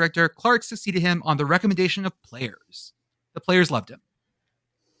athletic director, Clark succeeded him on the recommendation of players. The players loved him.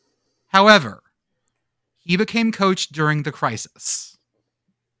 However, he became coach during the crisis.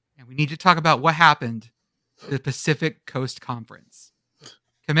 And we need to talk about what happened to the Pacific Coast Conference.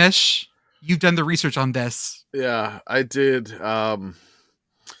 Commish, you've done the research on this. Yeah, I did.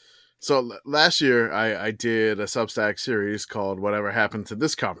 So last year I did a Substack series called Whatever Happened to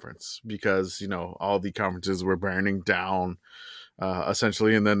This Conference, because, all the conferences were burning down,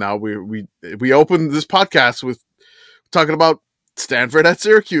 essentially. And then now we opened this podcast with talking about Stanford at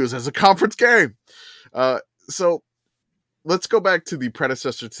Syracuse as a conference game. So let's go back to the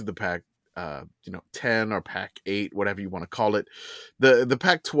predecessor to the Pac, 10 or Pac 8, whatever you want to call it. The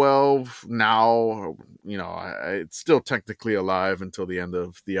Pac 12 now, it's still technically alive until the end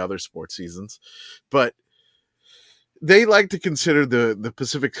of the other sports seasons, but they like to consider the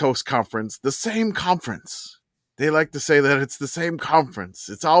Pacific Coast Conference the same conference. They like to say that it's the same conference.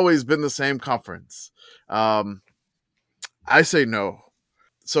 It's always been the same conference. I say no.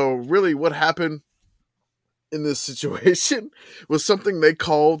 So really what happened in this situation was something they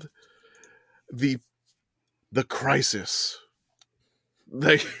called the crisis.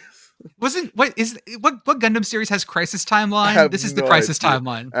 Like, what Gundam series has crisis timeline? This is the no crisis idea.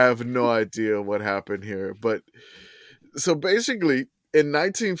 timeline. I have no idea what happened here, but so basically in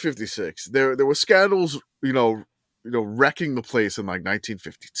 1956 there were scandals, wrecking the place in like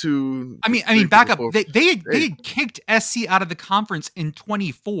 1952. I mean, back up. They had kicked SC out of the conference in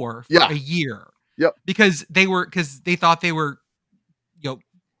 24 for a year. Yep. Because they thought they were,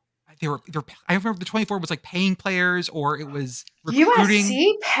 they were. I remember the 24 was like paying players, or it was recruiting.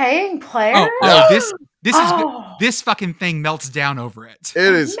 USC paying players. This fucking thing melts down over it.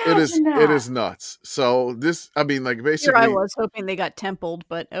 It is nuts. So this, I mean, like basically, here I was hoping they got templed,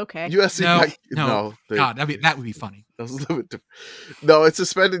 but okay. USC, no. God, I mean that would be funny. That was a little bit different. No, it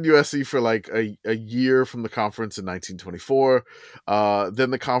suspended USC for like a year from the conference in 1924.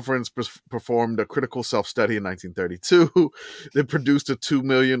 Then the conference performed a critical self-study in 1932. They produced a 2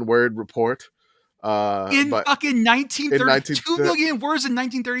 million word report. In fucking 1932, 2 million words in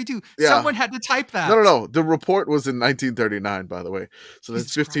 1932. Yeah. Someone had to type that. No. The report was in 1939, by the way. So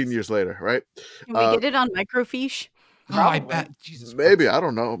that's 15 years later, right? Can we get it on microfiche? Oh, I bet. Jesus maybe Christ. I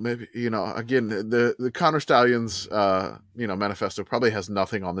don't know. Maybe again, the Connor Stallions, manifesto probably has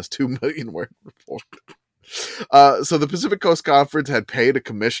nothing on this 2 million word report. So the Pacific Coast Conference had paid a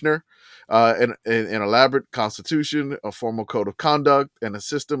commissioner, an elaborate constitution, a formal code of conduct, and a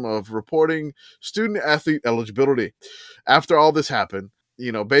system of reporting student-athlete eligibility. After all this happened,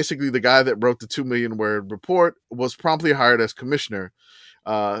 basically the guy that wrote the 2 million word report was promptly hired as commissioner,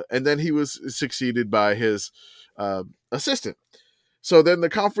 and then he was succeeded by his assistant. So then the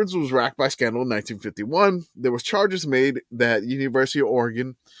conference was racked by scandal in 1951. There was charges made that University of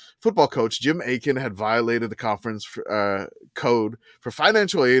Oregon football coach Jim Aiken had violated the conference code for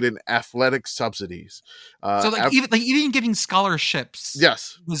financial aid and athletic subsidies. So even giving scholarships,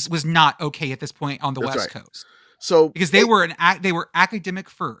 yes, was not okay at this point on the West Coast. So because they were academic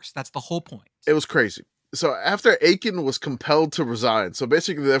first. That's the whole point. It was crazy. So after Aiken was compelled to resign, so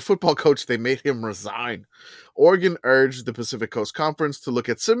basically their football coach, they made him resign. Oregon urged the Pacific Coast Conference to look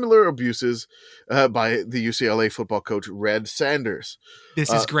at similar abuses by the UCLA football coach Red Sanders.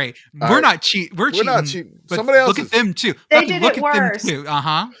 This is great. We're not cheating. We're not cheating. Somebody else. Look at them too. They did it worse.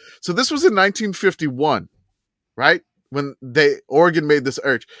 So this was in 1951, right? When Oregon made this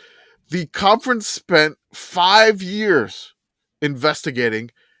urge. The conference spent 5 years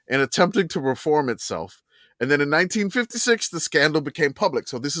investigating and attempting to reform itself. And then in 1956, the scandal became public.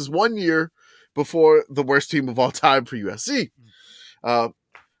 So this is 1 year before the worst team of all time for USC. The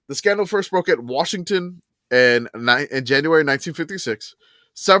scandal first broke at Washington in January 1956.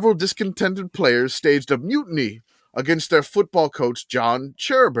 Several discontented players staged a mutiny against their football coach, John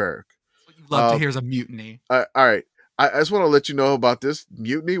Cherberg. What you love to hear is a mutiny. All right. I just want to let you know about this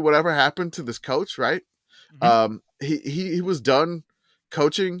mutiny, whatever happened to this coach, right? Mm-hmm. He was done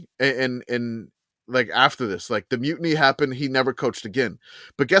coaching and like after this, like the mutiny happened, he never coached again.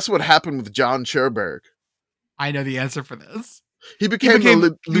 But guess what happened with John Cherberg? I know the answer for this. He became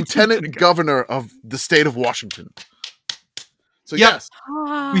the lieutenant governor of the state of Washington. So yes,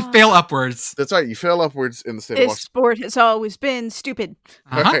 we fail upwards. That's right. You fail upwards in the state of Washington. This sport has always been stupid.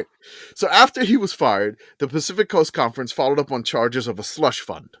 All right. So after he was fired, the Pacific Coast Conference followed up on charges of a slush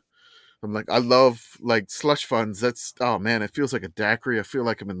fund. I'm like, I love like slush funds. That's, oh man, it feels like a daiquiri. I feel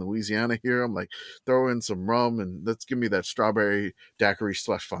like I'm in Louisiana here. I'm like, throw in some rum and let's give me that strawberry daiquiri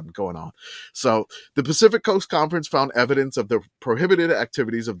slush fund going on. So the Pacific Coast Conference found evidence of the prohibited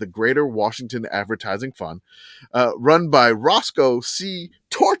activities of the Greater Washington Advertising Fund, run by Roscoe C.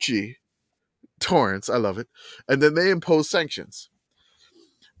 Torrance. I love it. And then they imposed sanctions.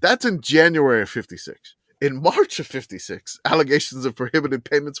 That's in January of 56. In March of 56, allegations of prohibited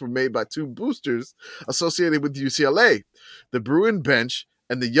payments were made by two boosters associated with UCLA. The Bruin Bench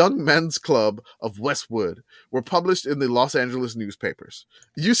and the Young Men's Club of Westwood were published in the Los Angeles newspapers.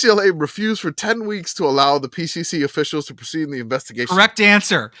 UCLA refused for 10 weeks to allow the PCC officials to proceed in the investigation. Correct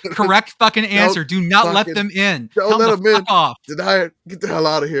answer. Correct fucking answer. Do not let them in. Don't let them in. Off. Deny it. Get the hell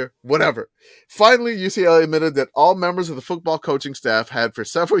out of here. Whatever. Finally, UCLA admitted that all members of the football coaching staff had for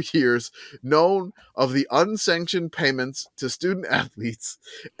several years known of the unsanctioned payments to student athletes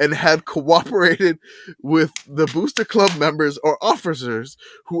and had cooperated with the booster club members or officers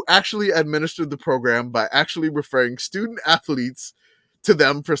who actually administered the program by actually referring student athletes to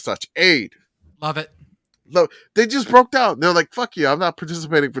them for such aid. Love it. They just broke down. They're like, fuck you, I'm not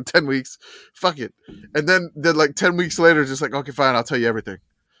participating for 10 weeks. Fuck it. And then they're like 10 weeks later, just like, okay, fine, I'll tell you everything.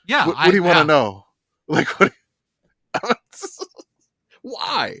 Yeah. What do you want to know? Like, what?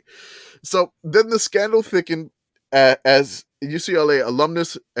 Why? So then the scandal thickened as UCLA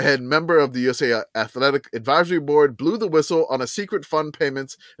alumnus and member of the USA Athletic Advisory Board blew the whistle on a secret fund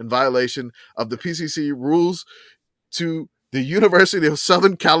payments in violation of the PCC rules to the University of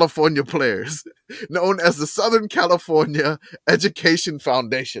Southern California players, known as the Southern California Education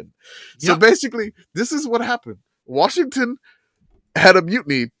Foundation. So basically, this is what happened. Washington had a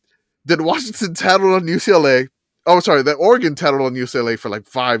mutiny. Then Washington tattled on UCLA. Oh, sorry, the Oregon tattled on UCLA for like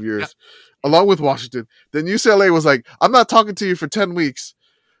 5 years, along with Washington. Then UCLA was like, I'm not talking to you for 10 weeks.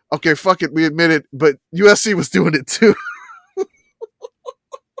 Okay, fuck it, we admit it, but USC was doing it too.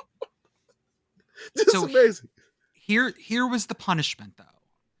 Just so amazing. Here was the punishment, though.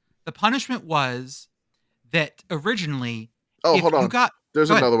 The punishment was that originally, hold on. There's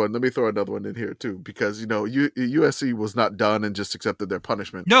Go another ahead. one. Let me throw another one in here too, because USC was not done and just accepted their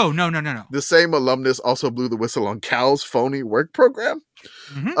punishment. No. The same alumnus also blew the whistle on Cal's phony work program,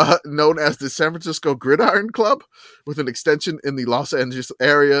 known as the San Francisco Gridiron Club, with an extension in the Los Angeles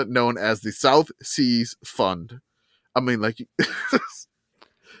area known as the South Seas Fund. I mean, like,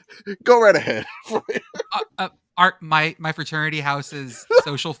 go right ahead. My fraternity house's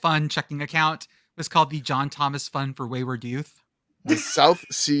social fund checking account was called the John Thomas Fund for Wayward Youth. The South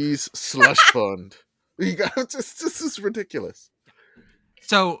Seas Slush Fund. This is ridiculous.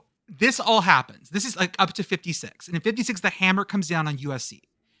 So this all happens. This is like up to 56. And in 56, the hammer comes down on USC.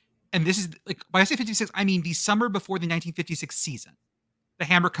 And this is like, when I say 56, I mean the summer before the 1956 season. The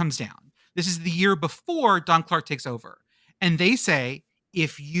hammer comes down. This is the year before Don Clark takes over. And they say,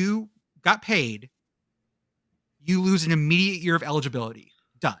 if you got paid, you lose an immediate year of eligibility.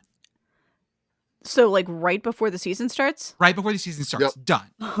 Done. So, like, right before the season starts? Right before the season starts. Yep. Done.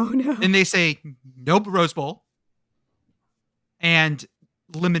 Oh, no. And they say, no Rose Bowl and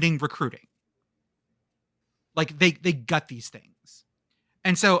limiting recruiting. Like, they gut these things.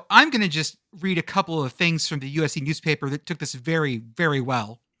 And so I'm going to just read a couple of things from the USC newspaper that took this very, very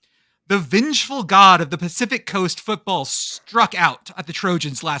well. The vengeful god of the Pacific Coast football struck out at the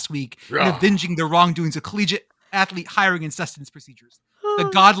Trojans last week in avenging the wrongdoings of collegiate athlete hiring and sustenance procedures. The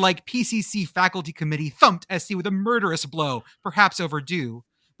godlike PCC faculty committee thumped SC with a murderous blow, perhaps overdue,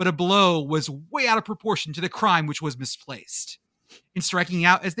 but a blow was way out of proportion to the crime which was misplaced. In striking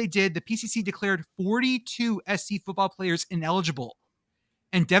out as they did, the PCC declared 42 SC football players ineligible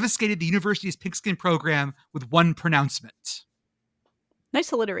and devastated the university's pigskin program with one pronouncement.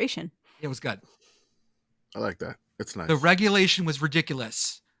 Nice alliteration. It was good. I like that. It's nice. The regulation was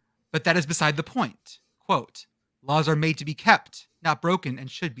ridiculous, but that is beside the point. Quote, laws are made to be kept, not broken, and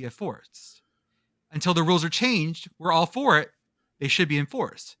should be enforced. Until the rules are changed, we're all for it. They should be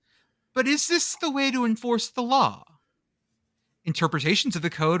enforced. But is this the way to enforce the law? Interpretations of the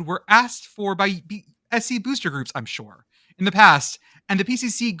code were asked for by SC booster groups, I'm sure, in the past, and the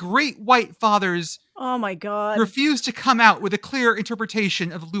PCC great white fathers oh my God, refused to come out with a clear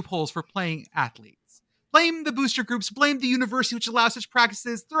interpretation of loopholes for playing athletes. Blame the booster groups, blame the university which allows such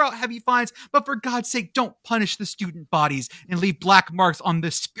practices, throw out heavy fines, but for God's sake, don't punish the student bodies and leave black marks on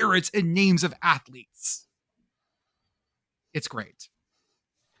the spirits and names of athletes. It's great.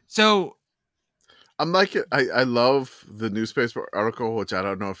 So I'm like, I love the newspaper article, which I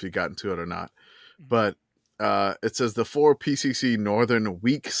don't know if you got into it or not, but it says the 4 PCC Northern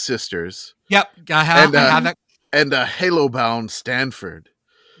Weak Sisters. Yep, I have that. And a halo-bound Stanford.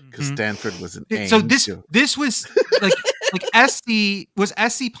 Because Stanford was an angel. So this was like SC was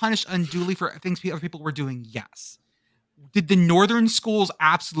SC punished unduly for things other people were doing? Yes. Did the northern schools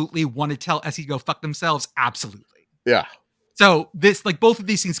absolutely want to tell SC to go fuck themselves? Absolutely. Yeah. So this, like, both of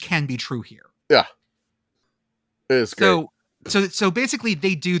these things can be true here. Yeah. It is great. So basically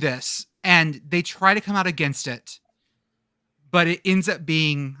they do this and they try to come out against it, but it ends up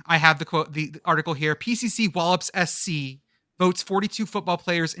being, I have the quote, the article here, PCC wallops SC, votes 42 football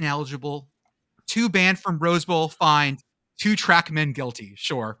players ineligible, 2 banned from Rose Bowl, fined, 2 track men guilty.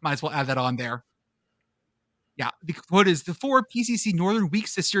 Sure, might as well add that on there. Yeah, the quote is, the 4 PCC Northern Weak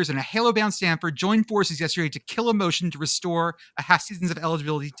Sisters and a halo-bound Stanford joined forces yesterday to kill a motion to restore a half seasons of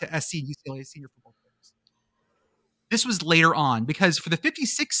eligibility to SC and UCLA senior football players. This was later on, because for the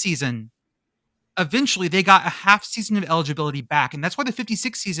 56 season, eventually they got a half season of eligibility back, and that's why the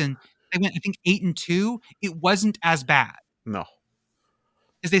 56 season, they went, I think, 8-2. It wasn't as bad. No.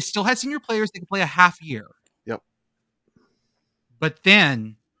 Because they still had senior players that could play a half year. Yep. But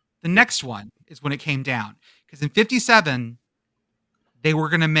then the next one is when it came down. Because in 57, they were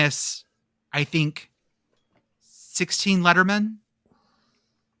going to miss, I think, 16 lettermen.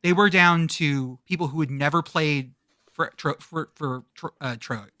 They were down to people who had never played for Troy.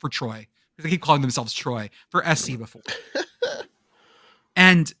 Because because they keep calling themselves Troy for SC before.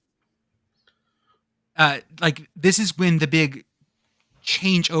 And this is when the big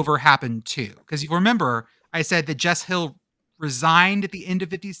changeover happened too. Because you remember, I said that Jess Hill resigned at the end of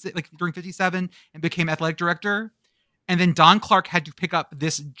 56, like during 57, and became athletic director. And then Don Clark had to pick up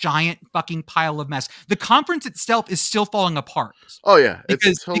this giant fucking pile of mess. The conference itself is still falling apart. Oh yeah,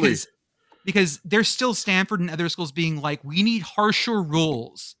 because there's still Stanford and other schools being like, we need harsher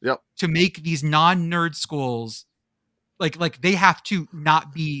rules to make these non-nerd schools like they have to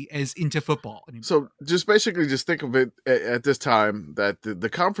not be as into football anymore. So just think of it at this time that the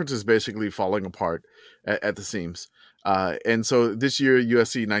conference is basically falling apart at the seams. And so this year,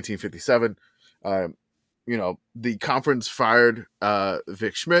 USC 1957, the conference fired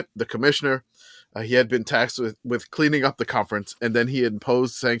Vic Schmidt, the commissioner. He had been tasked with cleaning up the conference, and then he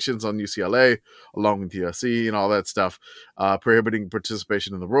imposed sanctions on UCLA, along with USC and all that stuff, prohibiting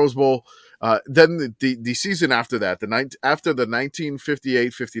participation in the Rose Bowl. Then the season after that, after the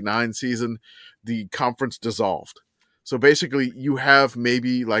 1958-59 season, the conference dissolved. So basically, you have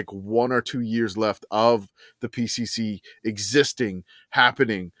maybe like 1 or 2 years left of the PCC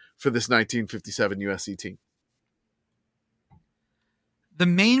happening for this 1957 USC team. The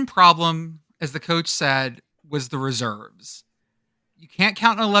main problem, as the coach said, was the reserves. You can't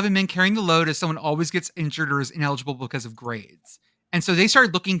count on 11 men carrying the load as someone always gets injured or is ineligible because of grades. And so they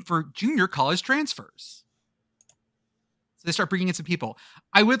started looking for junior college transfers. So they start bringing in some people.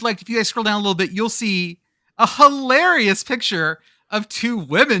 I would like, if you guys scroll down a little bit, you'll see a hilarious picture of 2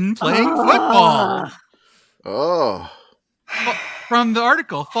 women playing football. Oh. From the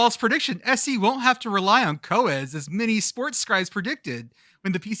article, false prediction, SC won't have to rely on co-eds as many sports scribes predicted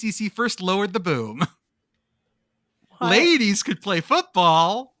when the PCC first lowered the boom. What? Ladies could play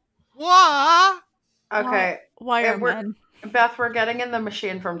football. Why? Okay. Why are men? Beth, we're getting in the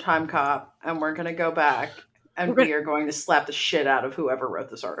machine from Time Cop, and we're going to go back, and we are going to slap the shit out of whoever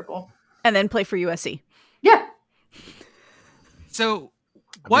wrote this article. And then play for USC. Yeah. So,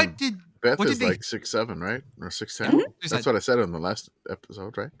 Beth is like 6'7", right? Or 6'10"? Mm-hmm. That's what I said on the last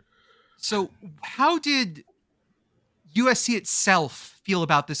episode, right? So, how did USC itself feel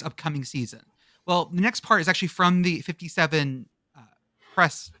about this upcoming season? Well, the next part is actually from the 57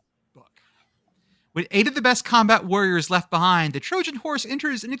 press book. With 8 of the best combat warriors left behind, the Trojan horse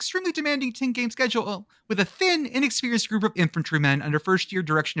enters an extremely demanding 10-game schedule with a thin, inexperienced group of infantrymen under first-year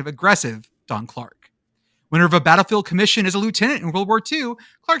direction of aggressive Don Clark. Winner of a battlefield commission as a lieutenant in World War II,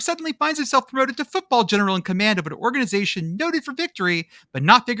 Clark suddenly finds himself promoted to football general in command of an organization noted for victory, but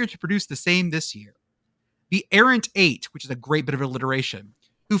not figured to produce the same this year. The Errant Eight, which is a great bit of alliteration,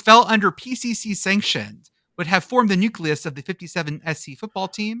 who fell under PCC sanctions, would have formed the nucleus of the 57 SC football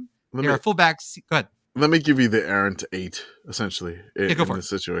team. They are fullbacks. Go ahead. Let me give you the Errant Eight, essentially, in this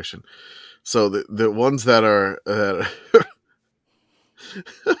situation. So the ones that are...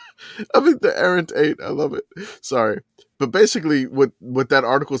 I mean, the Errant Eight, I love it. Sorry. But basically, what that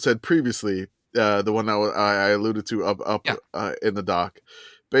article said previously, the one I alluded to up in the doc,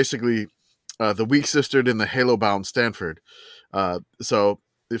 basically, the weak-sistered in the halo-bound Stanford. So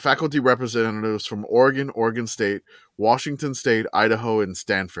the faculty representatives from Oregon, Oregon State, Washington State, Idaho, and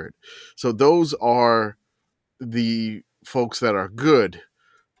Stanford. So those are the folks that are good.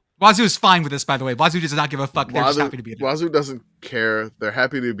 Wazoo is fine with this, by the way. Wazoo does not give a fuck. They're just happy to be there. Wazoo doesn't care. They're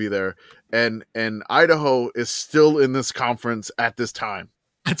happy to be there. And Idaho is still in this conference at this time.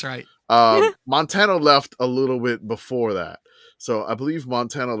 That's right. Montana left a little bit before that. So I believe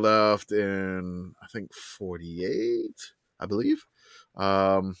Montana left in, I think, 48, I believe.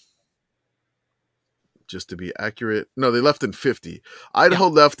 Just to be accurate. No, they left in 50. Idaho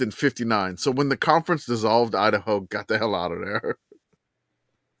left in 59. So when the conference dissolved, Idaho got the hell out of there.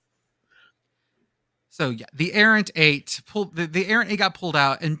 So yeah, the Errant Eight the Errant Eight got pulled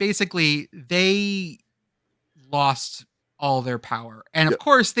out, and basically they lost all their power. And of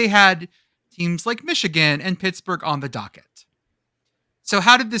course, they had teams like Michigan and Pittsburgh on the docket. So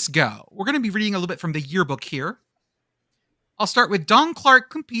how did this go? We're going to be reading a little bit from the yearbook here. I'll start with Don Clark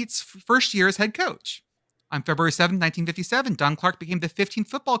competes first year as head coach. On February 7, 1957, Don Clark became the 15th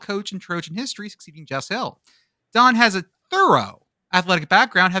football coach in Trojan history, succeeding Jess Hill. Don has a thorough athletic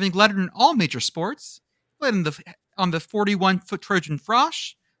background, having led in all major sports. Led on the 41-foot Trojan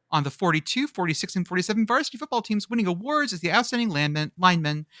Frosh, on the 42, 46, and 47 varsity football teams, winning awards as the outstanding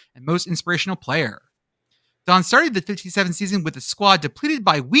lineman and most inspirational player. Don started the 57 season with a squad depleted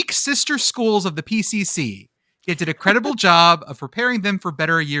by weak sister schools of the PCC, yet did a credible job of preparing them for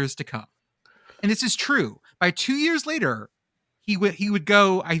better years to come. And this is true. By 2 years later, he would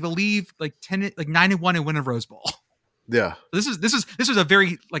go, I believe, like 9-1 and win a Rose Bowl. Yeah. This was a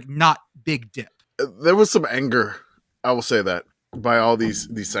very like not big dip. There was some anger, I will say that, by all these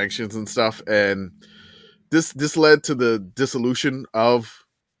sanctions and stuff, and this led to the dissolution of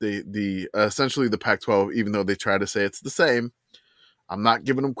the essentially the Pac-12. Even though they try to say it's the same, I'm not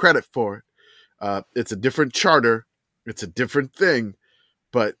giving them credit for it. It's a different charter, it's a different thing,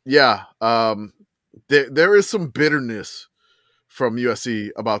 but yeah, there is some bitterness from USC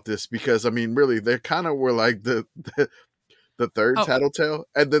about this because I mean, really, they kind of were like the third tattletale,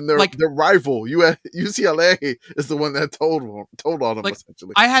 and then their rival UCLA is the one that told on them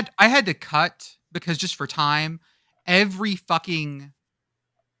essentially. I had to cut because just for time, every fucking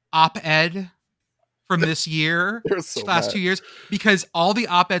op-ed from this year, so last mad. 2 years, because all the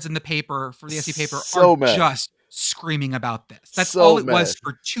op-eds in the paper for the SC paper just screaming about this. That's all it was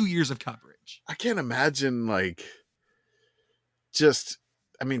for 2 years of coverage. I can't imagine just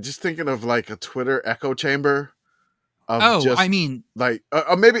thinking of like a Twitter echo chamber. Maybe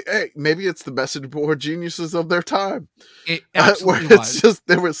it's the message board geniuses of their time. It absolutely was.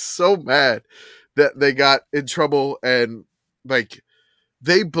 They were so mad that they got in trouble and like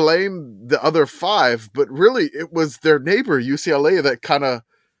they blamed the other 5, but really it was their neighbor UCLA that kind of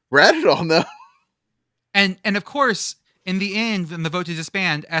ratted on them. And of course, in the end, in the vote to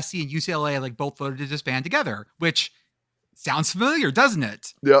disband, SC and UCLA like both voted to disband together, which sounds familiar, doesn't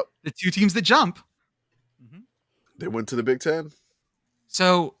it? Yep. The two teams that jump. They went to the Big Ten.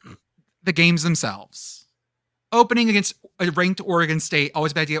 So the games themselves. Opening against a ranked Oregon State,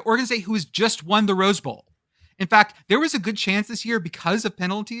 always a bad idea. Oregon State, who has just won the Rose Bowl. In fact, there was a good chance this year because of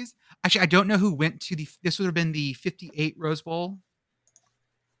penalties. Actually, I don't know who went to this would have been the 58 Rose Bowl.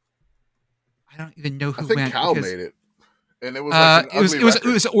 I don't even know who went. I think Cal made it. And it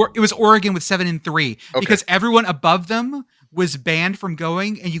was it was Oregon with 7-3 because everyone above them was banned from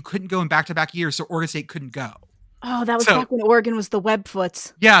going and you couldn't go in back-to-back years, so Oregon State couldn't go. Oh, that was back when Oregon was the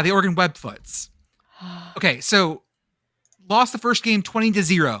Webfoots. Yeah, the Oregon Webfoots. Okay, so lost the first game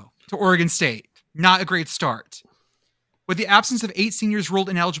 20-0 to Oregon State. Not a great start. With the absence of 8 seniors ruled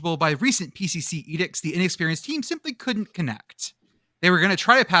ineligible by recent PCC edicts, the inexperienced team simply couldn't connect. They were going to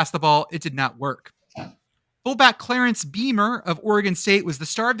try to pass the ball. It did not work. Fullback Clarence Beamer of Oregon State was the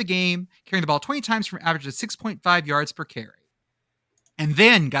star of the game, carrying the ball 20 times for an average of 6.5 yards per carry. And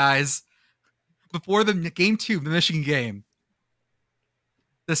then, guys, before the game 2, the Michigan game,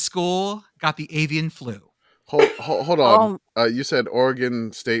 the school got the avian flu. Hold on. You said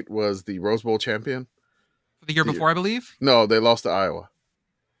Oregon State was the Rose Bowl champion? The year before, I believe? No, they lost to Iowa.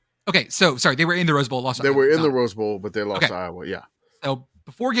 Okay, so, sorry, they were in the Rose Bowl. They were in the Rose Bowl, but they lost to Iowa, yeah. So,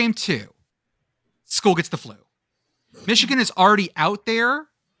 before game 2, school gets the flu. Michigan is already out there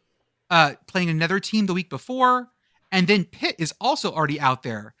playing another team the week before, and then Pitt is also already out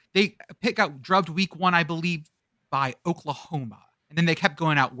there. Pitt got drubbed week 1, I believe, by Oklahoma, and then they kept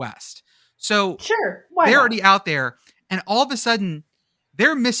going out west. So sure, they're already out there, and all of a sudden,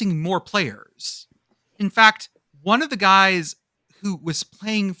 they're missing more players. In fact, one of the guys who was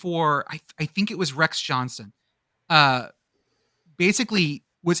playing for, I think it was Rex Johnson, basically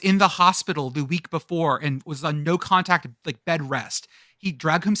was in the hospital the week before and was on no contact, like bed rest. He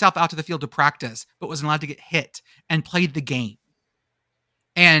dragged himself out to the field to practice, but wasn't allowed to get hit and played the game.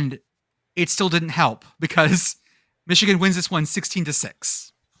 And it still didn't help because Michigan wins this one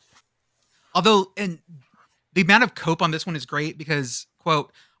 16-6. Although, and the amount of cope on this one is great because,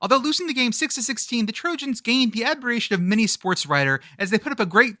 quote, although losing the game 6-16, the Trojans gained the admiration of many sports writers as they put up a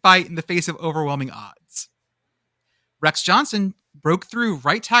great fight in the face of overwhelming odds. Rex Johnson broke through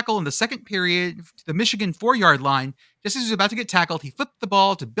right tackle in the second period to the Michigan 4-yard line. Just as he was about to get tackled, he flipped the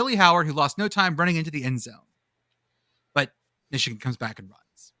ball to Billy Howard, who lost no time running into the end zone. But Michigan comes back and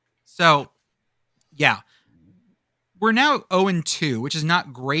runs. So, yeah. We're now 0-2, which is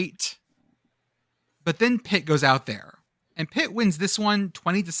not great. But then Pitt goes out there. And Pitt wins this one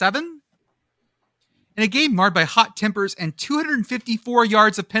 20-7. In a game marred by hot tempers and 254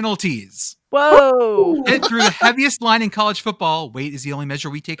 yards of penalties. Whoa! Pitt threw the heaviest line in college football. Weight is the only measure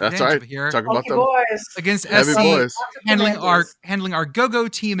we take advantage of here. Talk about them boys. Against heavy SC, boys. handling our go-go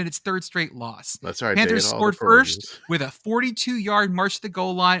team in its 3rd straight loss. That's right. Panthers scored first with a 42-yard march to the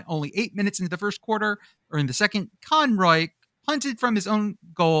goal line, only 8 minutes into the first quarter. Or in the second, Conroy punted from his own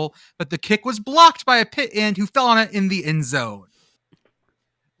goal, but the kick was blocked by a Pitt end who fell on it in the end zone.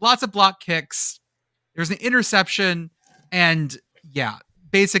 Lots of block kicks. There's an interception, and yeah,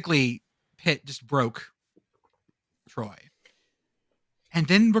 basically Pitt just broke Troy. And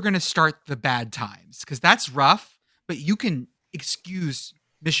then we're going to start the bad times, because that's rough, but you can excuse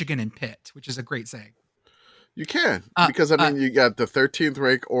Michigan and Pitt, which is a great saying. You can, because, you got the 13th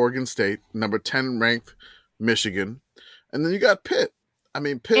ranked Oregon State, number 10 ranked Michigan, and then you got Pitt. I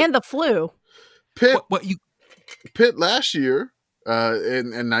mean, Pitt and the flu. Pitt last year,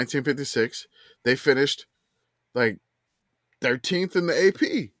 in 1956, they finished like 13th in the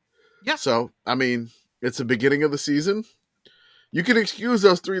AP. Yeah. So, I mean, it's the beginning of the season. You can excuse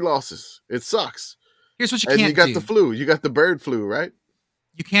those 3 losses. It sucks. Here's what you and can't you got do. the flu. You got the bird flu, right?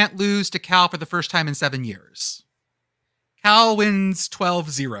 You can't lose to Cal for the first time in 7 years. Cal wins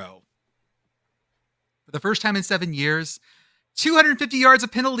 12-0. For the first time in 7 years, 250 yards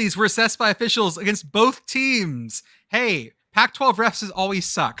of penalties were assessed by officials against both teams. Hey, Pac-12 refs has always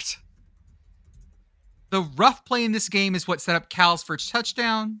sucked. The rough play in this game is what set up Cal's first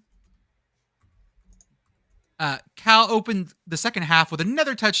touchdown. Cal opened the second half with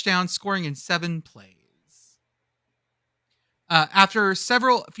another touchdown, scoring in 7 plays. After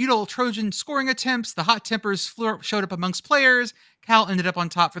several futile Trojan scoring attempts, the hot tempers showed up amongst players. Cal ended up on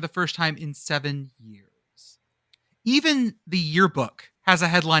top for the first time in 7 years. Even the yearbook has a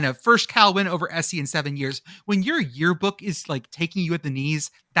headline of first Cal win over SC in 7 years. When your yearbook is like taking you at the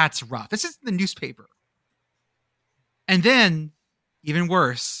knees, that's rough. This is the newspaper. And then, even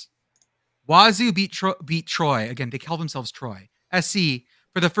worse, Wazoo beat Troy. Again, they call themselves Troy. SC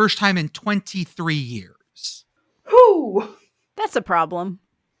for the first time in 23 years. Whoo! That's a problem.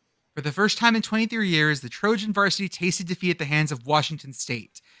 For the first time in 23 years, the Trojan varsity tasted defeat at the hands of Washington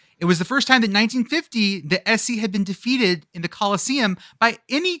State. It was the first time that 1950 the SC had been defeated in the Coliseum by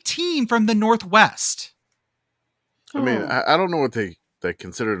any team from the Northwest. I mean, I don't know what they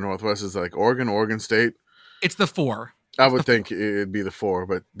consider the Northwest is like Oregon State. It's the 4. I would think it'd be the 4,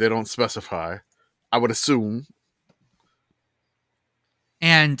 but they don't specify. I would assume.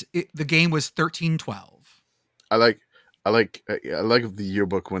 And the game was 13-12. I like the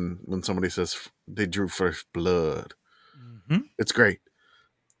yearbook when somebody says they drew first blood. Mm-hmm. It's great.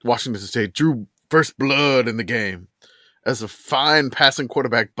 Washington State drew first blood in the game as a fine passing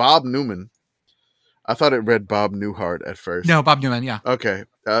quarterback, Bob Newman. I thought it read Bob Newhart at first. No, Bob Newman, yeah. Okay.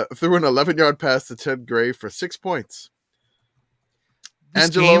 Threw an 11-yard pass to Ted Gray for 6 points.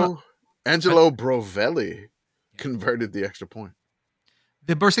 Angelo Brovelli converted the extra point.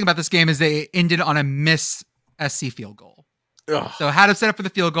 The worst thing about this game is they ended on a miss SC field goal. Ugh. So had it set up for the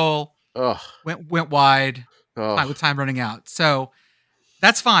field goal, went wide with time running out. So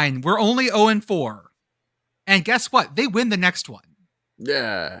that's fine. We're only 0-4. And guess what? They win the next one.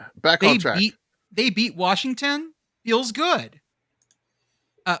 Yeah. Back on track. They beat Washington. Feels good.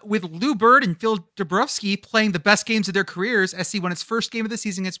 With Lou Bird and Phil Dabrowski playing the best games of their careers, SC won its first game of the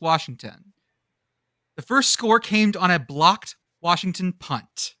season against Washington. The first score came on a blocked Washington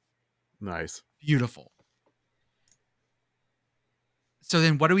punt. Nice. Beautiful. So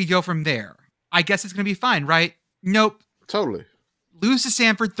then what do we go from there? I guess it's going to be fine, right? Nope. Totally. Lose to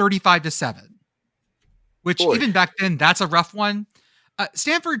Stanford 35-7, which even back then, that's a rough one.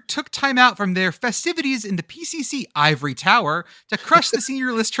 Stanford took time out from their festivities in the PCC Ivory Tower to crush the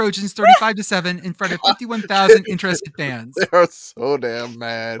senior list Trojans 35-7 in front of 51,000 interested fans. They are so damn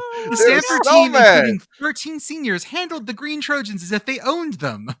mad. The Stanford team, including 13 seniors, handled the Green Trojans as if they owned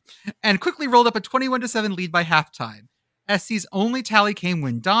them and quickly rolled up a 21-7 lead by halftime. SC's only tally came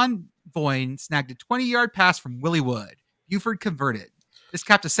when Don Boyne snagged a 20-yard pass from Willie Wood. Buford converted. This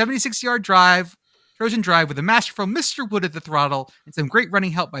capped a 76-yard Trojan drive with a masterful Mr. Wood at the throttle and some great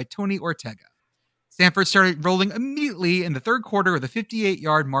running help by Tony Ortega. Stanford started rolling immediately in the third quarter with a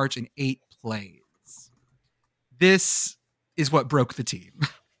 58-yard march in 8 plays. This is what broke the team.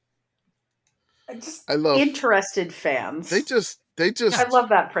 I love interested fans. They just. I love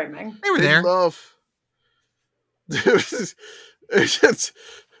that framing. They were there.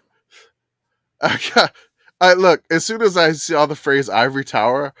 Look, as soon as I saw the phrase Ivory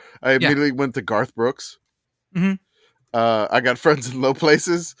Tower, I immediately went to Garth Brooks. Mm-hmm. I got friends in low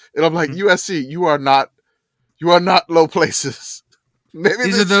places, and I'm like, USC, you are not low places. Maybe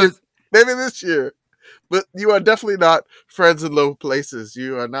this year, but you are definitely not friends in low places.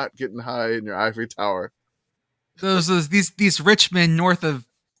 You are not getting high in your ivory tower. These rich men north of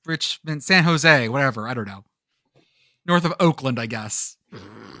Richmond, San Jose, whatever, I don't know. North of Oakland, I guess.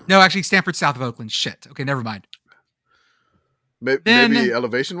 No, actually, Stanford's south of Oakland. Shit. Okay, never mind. Maybe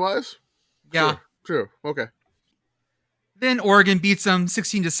elevation-wise? Yeah. Sure. Okay. Then Oregon beats them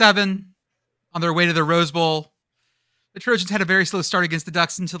 16-7 on their way to the Rose Bowl. The Trojans had a very slow start against the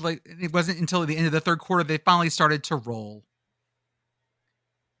Ducks it wasn't until the end of the third quarter they finally started to roll.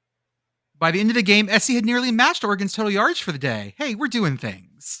 By the end of the game, SC had nearly matched Oregon's total yards for the day. Hey, we're doing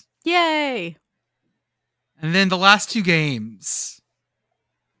things. Yay! And then the last 2 games.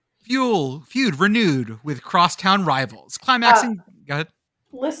 Feud renewed with crosstown rivals. Climaxing. Go ahead.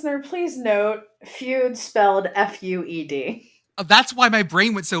 Listener, please note, feud spelled F-U-E-D. That's why my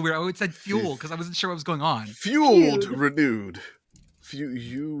brain went so weird. I said fuel because I wasn't sure what was going on. Fueled, Feud. renewed.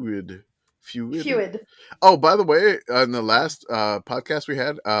 Fluid. Feud. Oh, by the way, in the last podcast we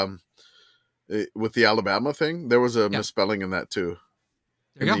had, with the Alabama thing, there was a misspelling in that too.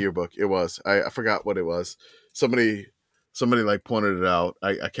 In the yearbook. It was. I forgot what it was. Somebody like pointed it out.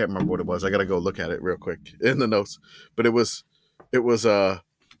 I can't remember what it was. I gotta go look at it real quick in the notes. But it was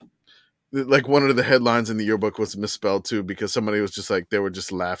like one of the headlines in the yearbook was misspelled too, because somebody was just like, they were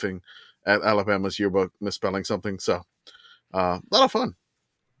just laughing at Alabama's yearbook misspelling something. So a lot of fun.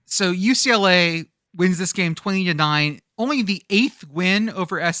 So UCLA wins this game 20-9, only the 8th win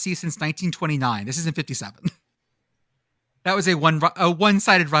over SC since 1929. This is in 57. That was a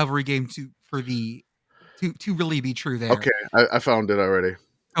one-sided rivalry game to really be true there. Okay, I found it already.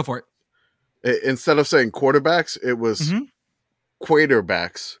 Go for it. Instead of saying quarterbacks, it was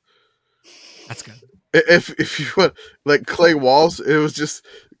quarterbacks. That's good. If you want, like Clay Walls, it was just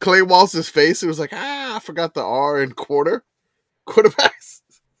Clay Walls' face. It was like, I forgot the R in quarterbacks.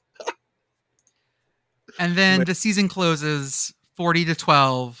 And then the season closes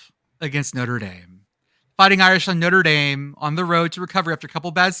 40-12 against Notre Dame. Fighting Irish on Notre Dame on the road to recovery after a couple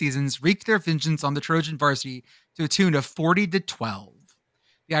bad seasons wreaked their vengeance on the Trojan varsity to a tune of 40-12.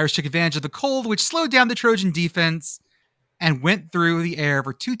 The Irish took advantage of the cold, which slowed down the Trojan defense, and went through the air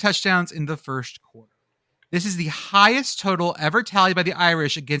for 2 touchdowns in the first quarter. This is the highest total ever tallied by the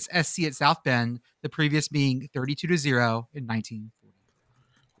Irish against SC at South Bend, the previous being 32-0 in 1940.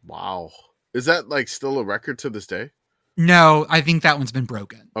 Wow. Is that like still a record to this day? No, I think that one's been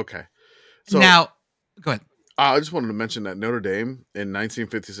broken. Okay. So now, go ahead. I just wanted to mention that Notre Dame in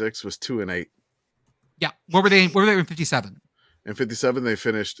 1956 was 2-8. Yeah. What were they in 57? In 57, they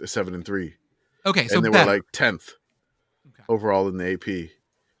finished 7-3. Okay. So and they were like 10th overall in the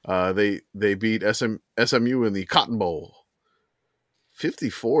AP. They beat SMU in the Cotton Bowl.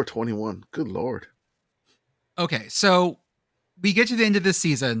 54-21. Good Lord. Okay. So we get to the end of this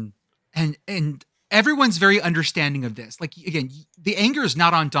season and everyone's very understanding of this. Like, again, the anger is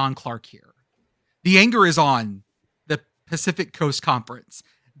not on Don Clark here. The anger is on the Pacific Coast Conference.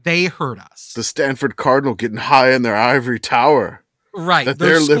 They hurt us. The Stanford Cardinal getting high in their ivory tower. Right. That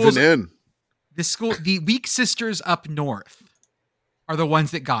they're living in. The weak sisters up north are the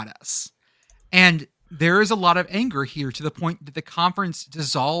ones that got us. And there is a lot of anger here to the point that the conference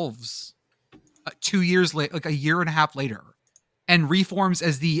dissolves 2 years later, like a year and a half later, and reforms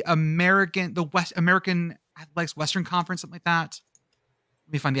as the American Athletics Western Conference, something like that.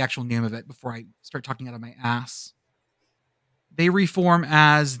 Let me find the actual name of it before I start talking out of my ass. They reform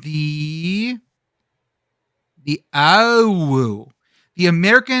as the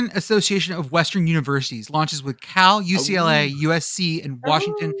American Association of Western Universities, launches with Cal, UCLA, USC, and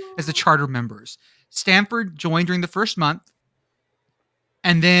Washington as the charter members. Stanford joined during the first month,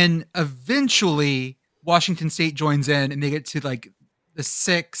 and then eventually Washington State joins in, and they get to like the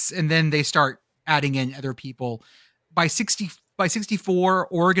 6, and then they start adding in other people. By 64,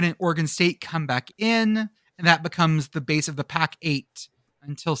 Oregon and Oregon State come back in, and that becomes the base of the Pac-8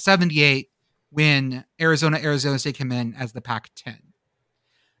 until 78, when Arizona State come in as the Pac-10.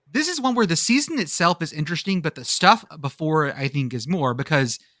 This is one where the season itself is interesting, but the stuff before, I think, is more,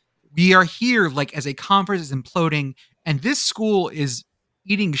 because we are here like as a conference is imploding, and this school is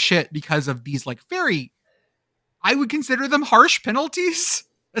eating shit because of these like very, I would consider them harsh penalties,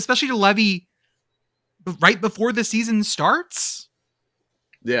 especially to levy right before the season starts.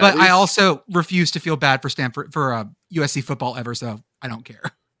 Yeah, but I also refuse to feel bad for Stanford, for USC football ever, so I don't care.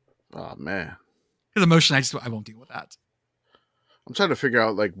 Oh man, because emotionally, I won't deal with that. I'm trying to figure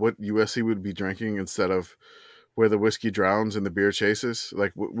out like what USC would be drinking instead of where the whiskey drowns and the beer chases.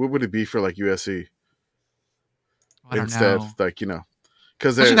 Like, what would it be for like USC instead? Like, you know,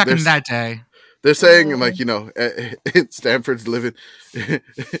 because they're back in that day. They're saying like, you know, Stanford's living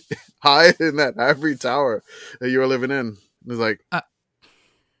high in that ivory tower that you were living in. It's like,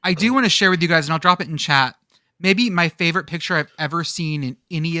 I do want to share with you guys, and I'll drop it in chat. Maybe my favorite picture I've ever seen in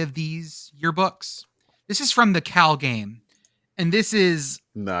any of these yearbooks. This is from the Cal game. And this is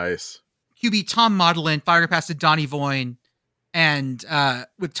nice. QB Tom Maudlin firing past to Donnie Voyne, and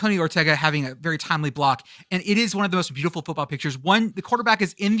with Tony Ortega having a very timely block. And it is one of the most beautiful football pictures. One, the quarterback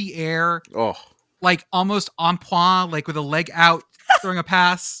is in the air, like almost en pointe, like with a leg out, throwing a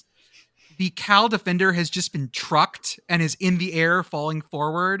pass. The Cal defender has just been trucked and is in the air, falling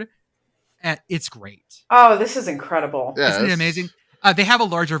forward. And it's great. Oh, this is incredible. Yeah, isn't it amazing? They have a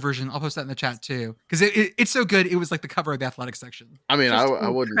larger version. I'll post that in the chat too, because it's so good. It was like the cover of the athletics section. I mean, I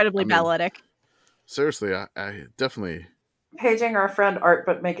wouldn't. Incredibly balletic. Seriously, I definitely Paging our friend Art,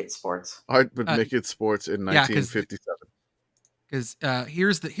 but make it sports. Art, but make it sports in 1957. Because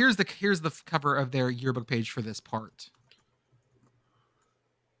here's the cover of their yearbook page for this part.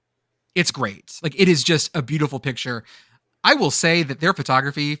 It's great. Like, it is just a beautiful picture. I will say that their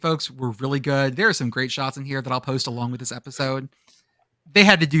photography, folks, were really good. There are some great shots in here that I'll post along with this episode. They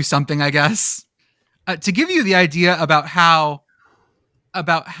had to do something, I guess, to give you the idea about how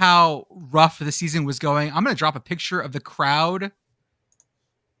rough the season was going. I'm going to drop a picture of the crowd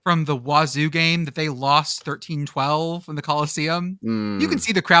from the Wazoo game that they lost 13-12 in the Coliseum. You can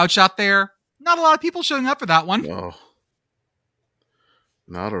see the crowd shot there. Not a lot of people showing up for that one. No.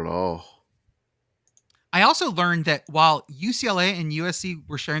 Not at all. I also learned that while UCLA and USC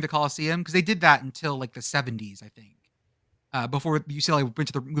were sharing the Coliseum, because they did that until like the 70s, I think, before UCLA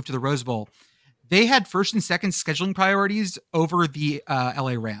moved to the Rose Bowl, they had first and second scheduling priorities over the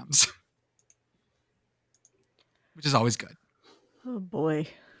LA Rams, which is always good. Oh boy.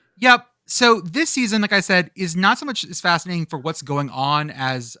 Yep. So this season, like I said, is not so much as fascinating for what's going on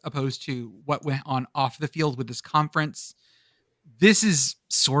as opposed to what went on off the field with this conference. This is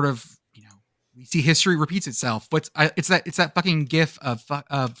sort of, we see history repeats itself. It's that fucking gif of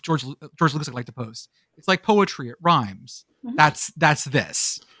George Lucas I like to post. It's like poetry. It rhymes. Mm-hmm. That's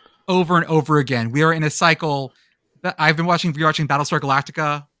this over and over again. We are in a cycle that I've been rewatching Battlestar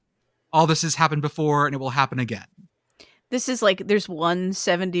Galactica. All this has happened before and it will happen again. This is like, there's one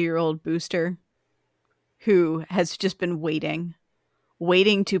 70-year-old booster who has just been waiting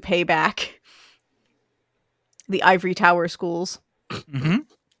to pay back the Ivory Tower schools. Mm-hmm.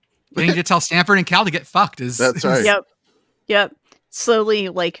 Waiting to tell Stanford and Cal to get fucked. That's right. Yep. Slowly,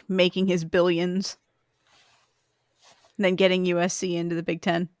 like, making his billions. And then getting USC into the Big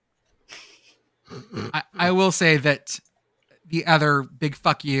Ten. I will say that the other big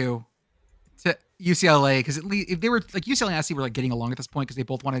fuck you to UCLA, because at least if they were like UCLA and SC were like getting along at this point because they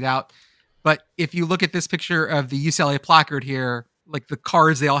both wanted out. But if you look at this picture of the UCLA placard here, like the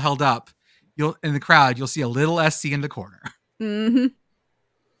cards they all held up, in the crowd, you'll see a little SC in the corner. Mm-hmm.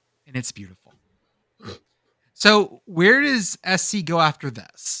 And it's beautiful. So where does SC go after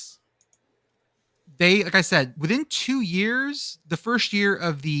this? They, like I said, within 2 years, the first year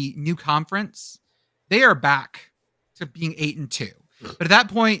of the new conference, they are back to being 8-2. But at that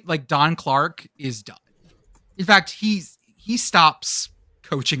point, like, Don Clark is done. In fact, he stops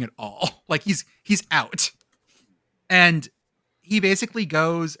coaching at all. Like, he's out. And he basically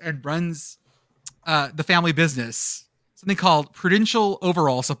goes and runs the family business, something called Prudential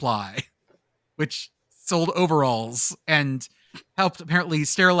Overall Supply, which sold overalls and helped apparently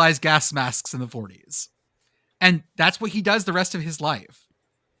sterilize gas masks in the 40s. And that's what he does the rest of his life.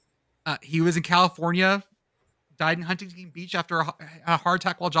 He was in California, died in Huntington Beach after a heart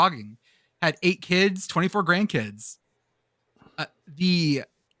attack while jogging, had 8 kids, 24 grandkids. The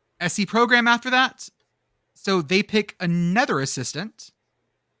SC program after that, so they pick another assistant,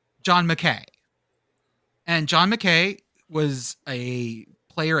 John McKay. And John McKay was a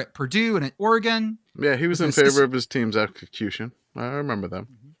player at Purdue and at Oregon. Yeah, he was in favor of his team's execution. I remember them.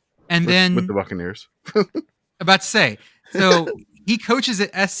 And then with the Buccaneers. About to say. So he coaches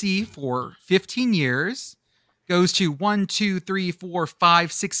at SC for 15 years, goes to 1, 2, 3, 4,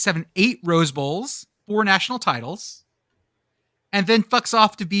 5, 6, 7, 8 Rose Bowls, 4 national titles, and then fucks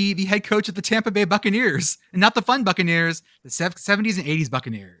off to be the head coach of the Tampa Bay Buccaneers. And not the fun Buccaneers, the 70s and 80s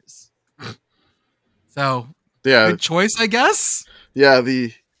Buccaneers. So, yeah, good choice, I guess. Yeah,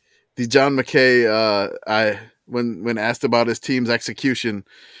 the John McKay. When asked about his team's execution,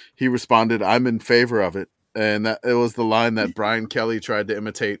 he responded, "I'm in favor of it," and that it was the line that Brian Kelly tried to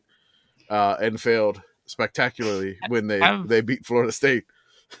imitate and failed spectacularly when they beat Florida State.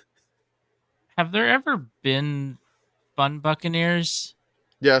 Have there ever been fun Buccaneers?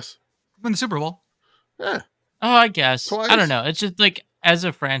 Yes, win the Super Bowl. Yeah. Oh, I guess. Twice. I don't know. It's just like, as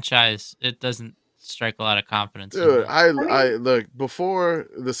a franchise, it doesn't strike a lot of confidence. Dude, I look, before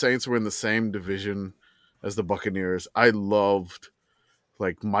the Saints were in the same division as the Buccaneers, I loved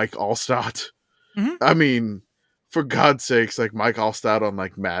like Mike Allstott. Mm-hmm. I mean, for God's sakes, like Mike Allstott on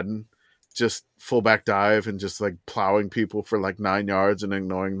like Madden, just fullback dive and just like plowing people for like 9 yards and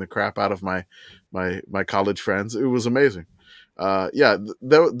ignoring the crap out of my college friends. It was amazing.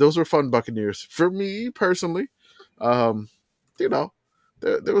 Those were fun Buccaneers for me personally. There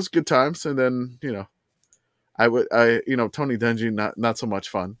was good times, and then Tony Dungy not so much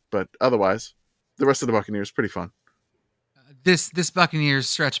fun, but otherwise the rest of the Buccaneers pretty fun. This Buccaneers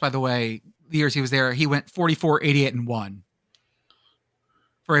stretch, by the way, the years he was there, he went 44, 88, and 1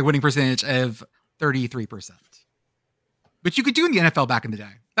 for a winning percentage of 33%, which you could do in the NFL back in the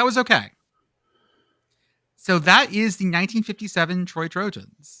day. That was okay. So that is the 1957 Troy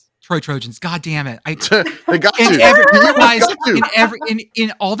Trojans. Troy Trojans. God damn it! They got you. Guys,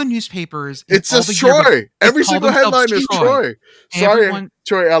 in all the newspapers, it says Troy. Every single headline is Troy. Sorry,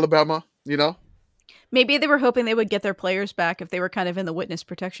 Troy, Alabama. You know. Maybe they were hoping they would get their players back if they were kind of in the witness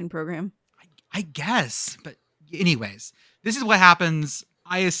protection program. I guess, but anyways, this is what happens.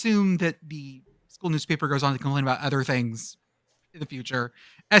 I assume that the school newspaper goes on to complain about other things in the future.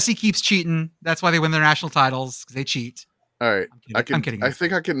 SC keeps cheating. That's why they win their national titles, because they cheat. All right. I'm kidding. I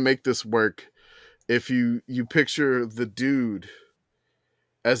think I can make this work if you picture the dude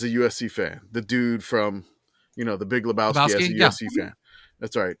as a USC fan. The dude from, the Big Lebowski as a USC fan.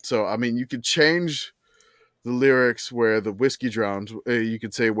 That's right. So, I mean, you could change the lyrics where the whiskey drowns. You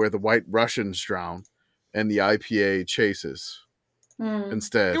could say where the white Russians drown and the IPA chases.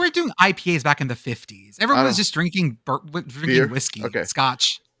 Instead, they were doing IPAs back in the 50s. Everyone was just drinking whiskey,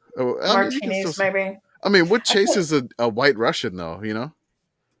 scotch, martinis, maybe. I mean, what chases a white Russian though? Oh,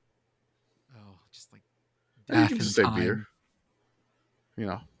 just like death. You can just say beer.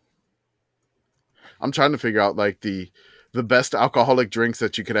 I'm trying to figure out like the best alcoholic drinks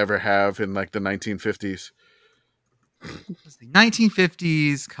that you could ever have in like the 1950s.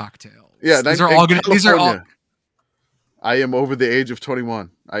 1950s cocktails. Yeah, these are all. I am over the age of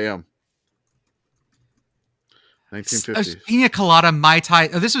 21. I am. 1950s. Pina colada, Mai Tai.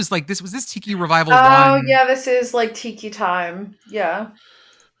 Oh, this was this Tiki Revival 1. Oh, yeah, this is like Tiki time. Yeah.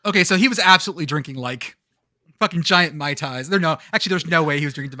 Okay, so he was absolutely drinking like fucking giant Mai Tais. There's no way he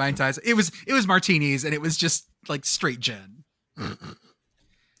was drinking Mai Tais. It was martinis, and it was just like straight gin.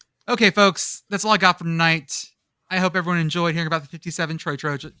 Okay, folks, that's all I got for tonight. I hope everyone enjoyed hearing about the 57 Troy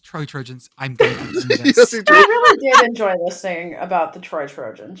Trojans. I'm going to do this. I really did enjoy listening about the Troy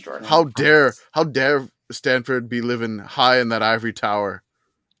Trojans, Jordan. How dare Stanford be living high in that ivory tower?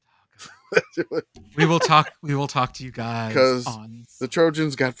 We will talk to you guys. Because the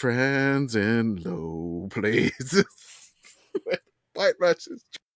Trojans got friends in low places. White Russians.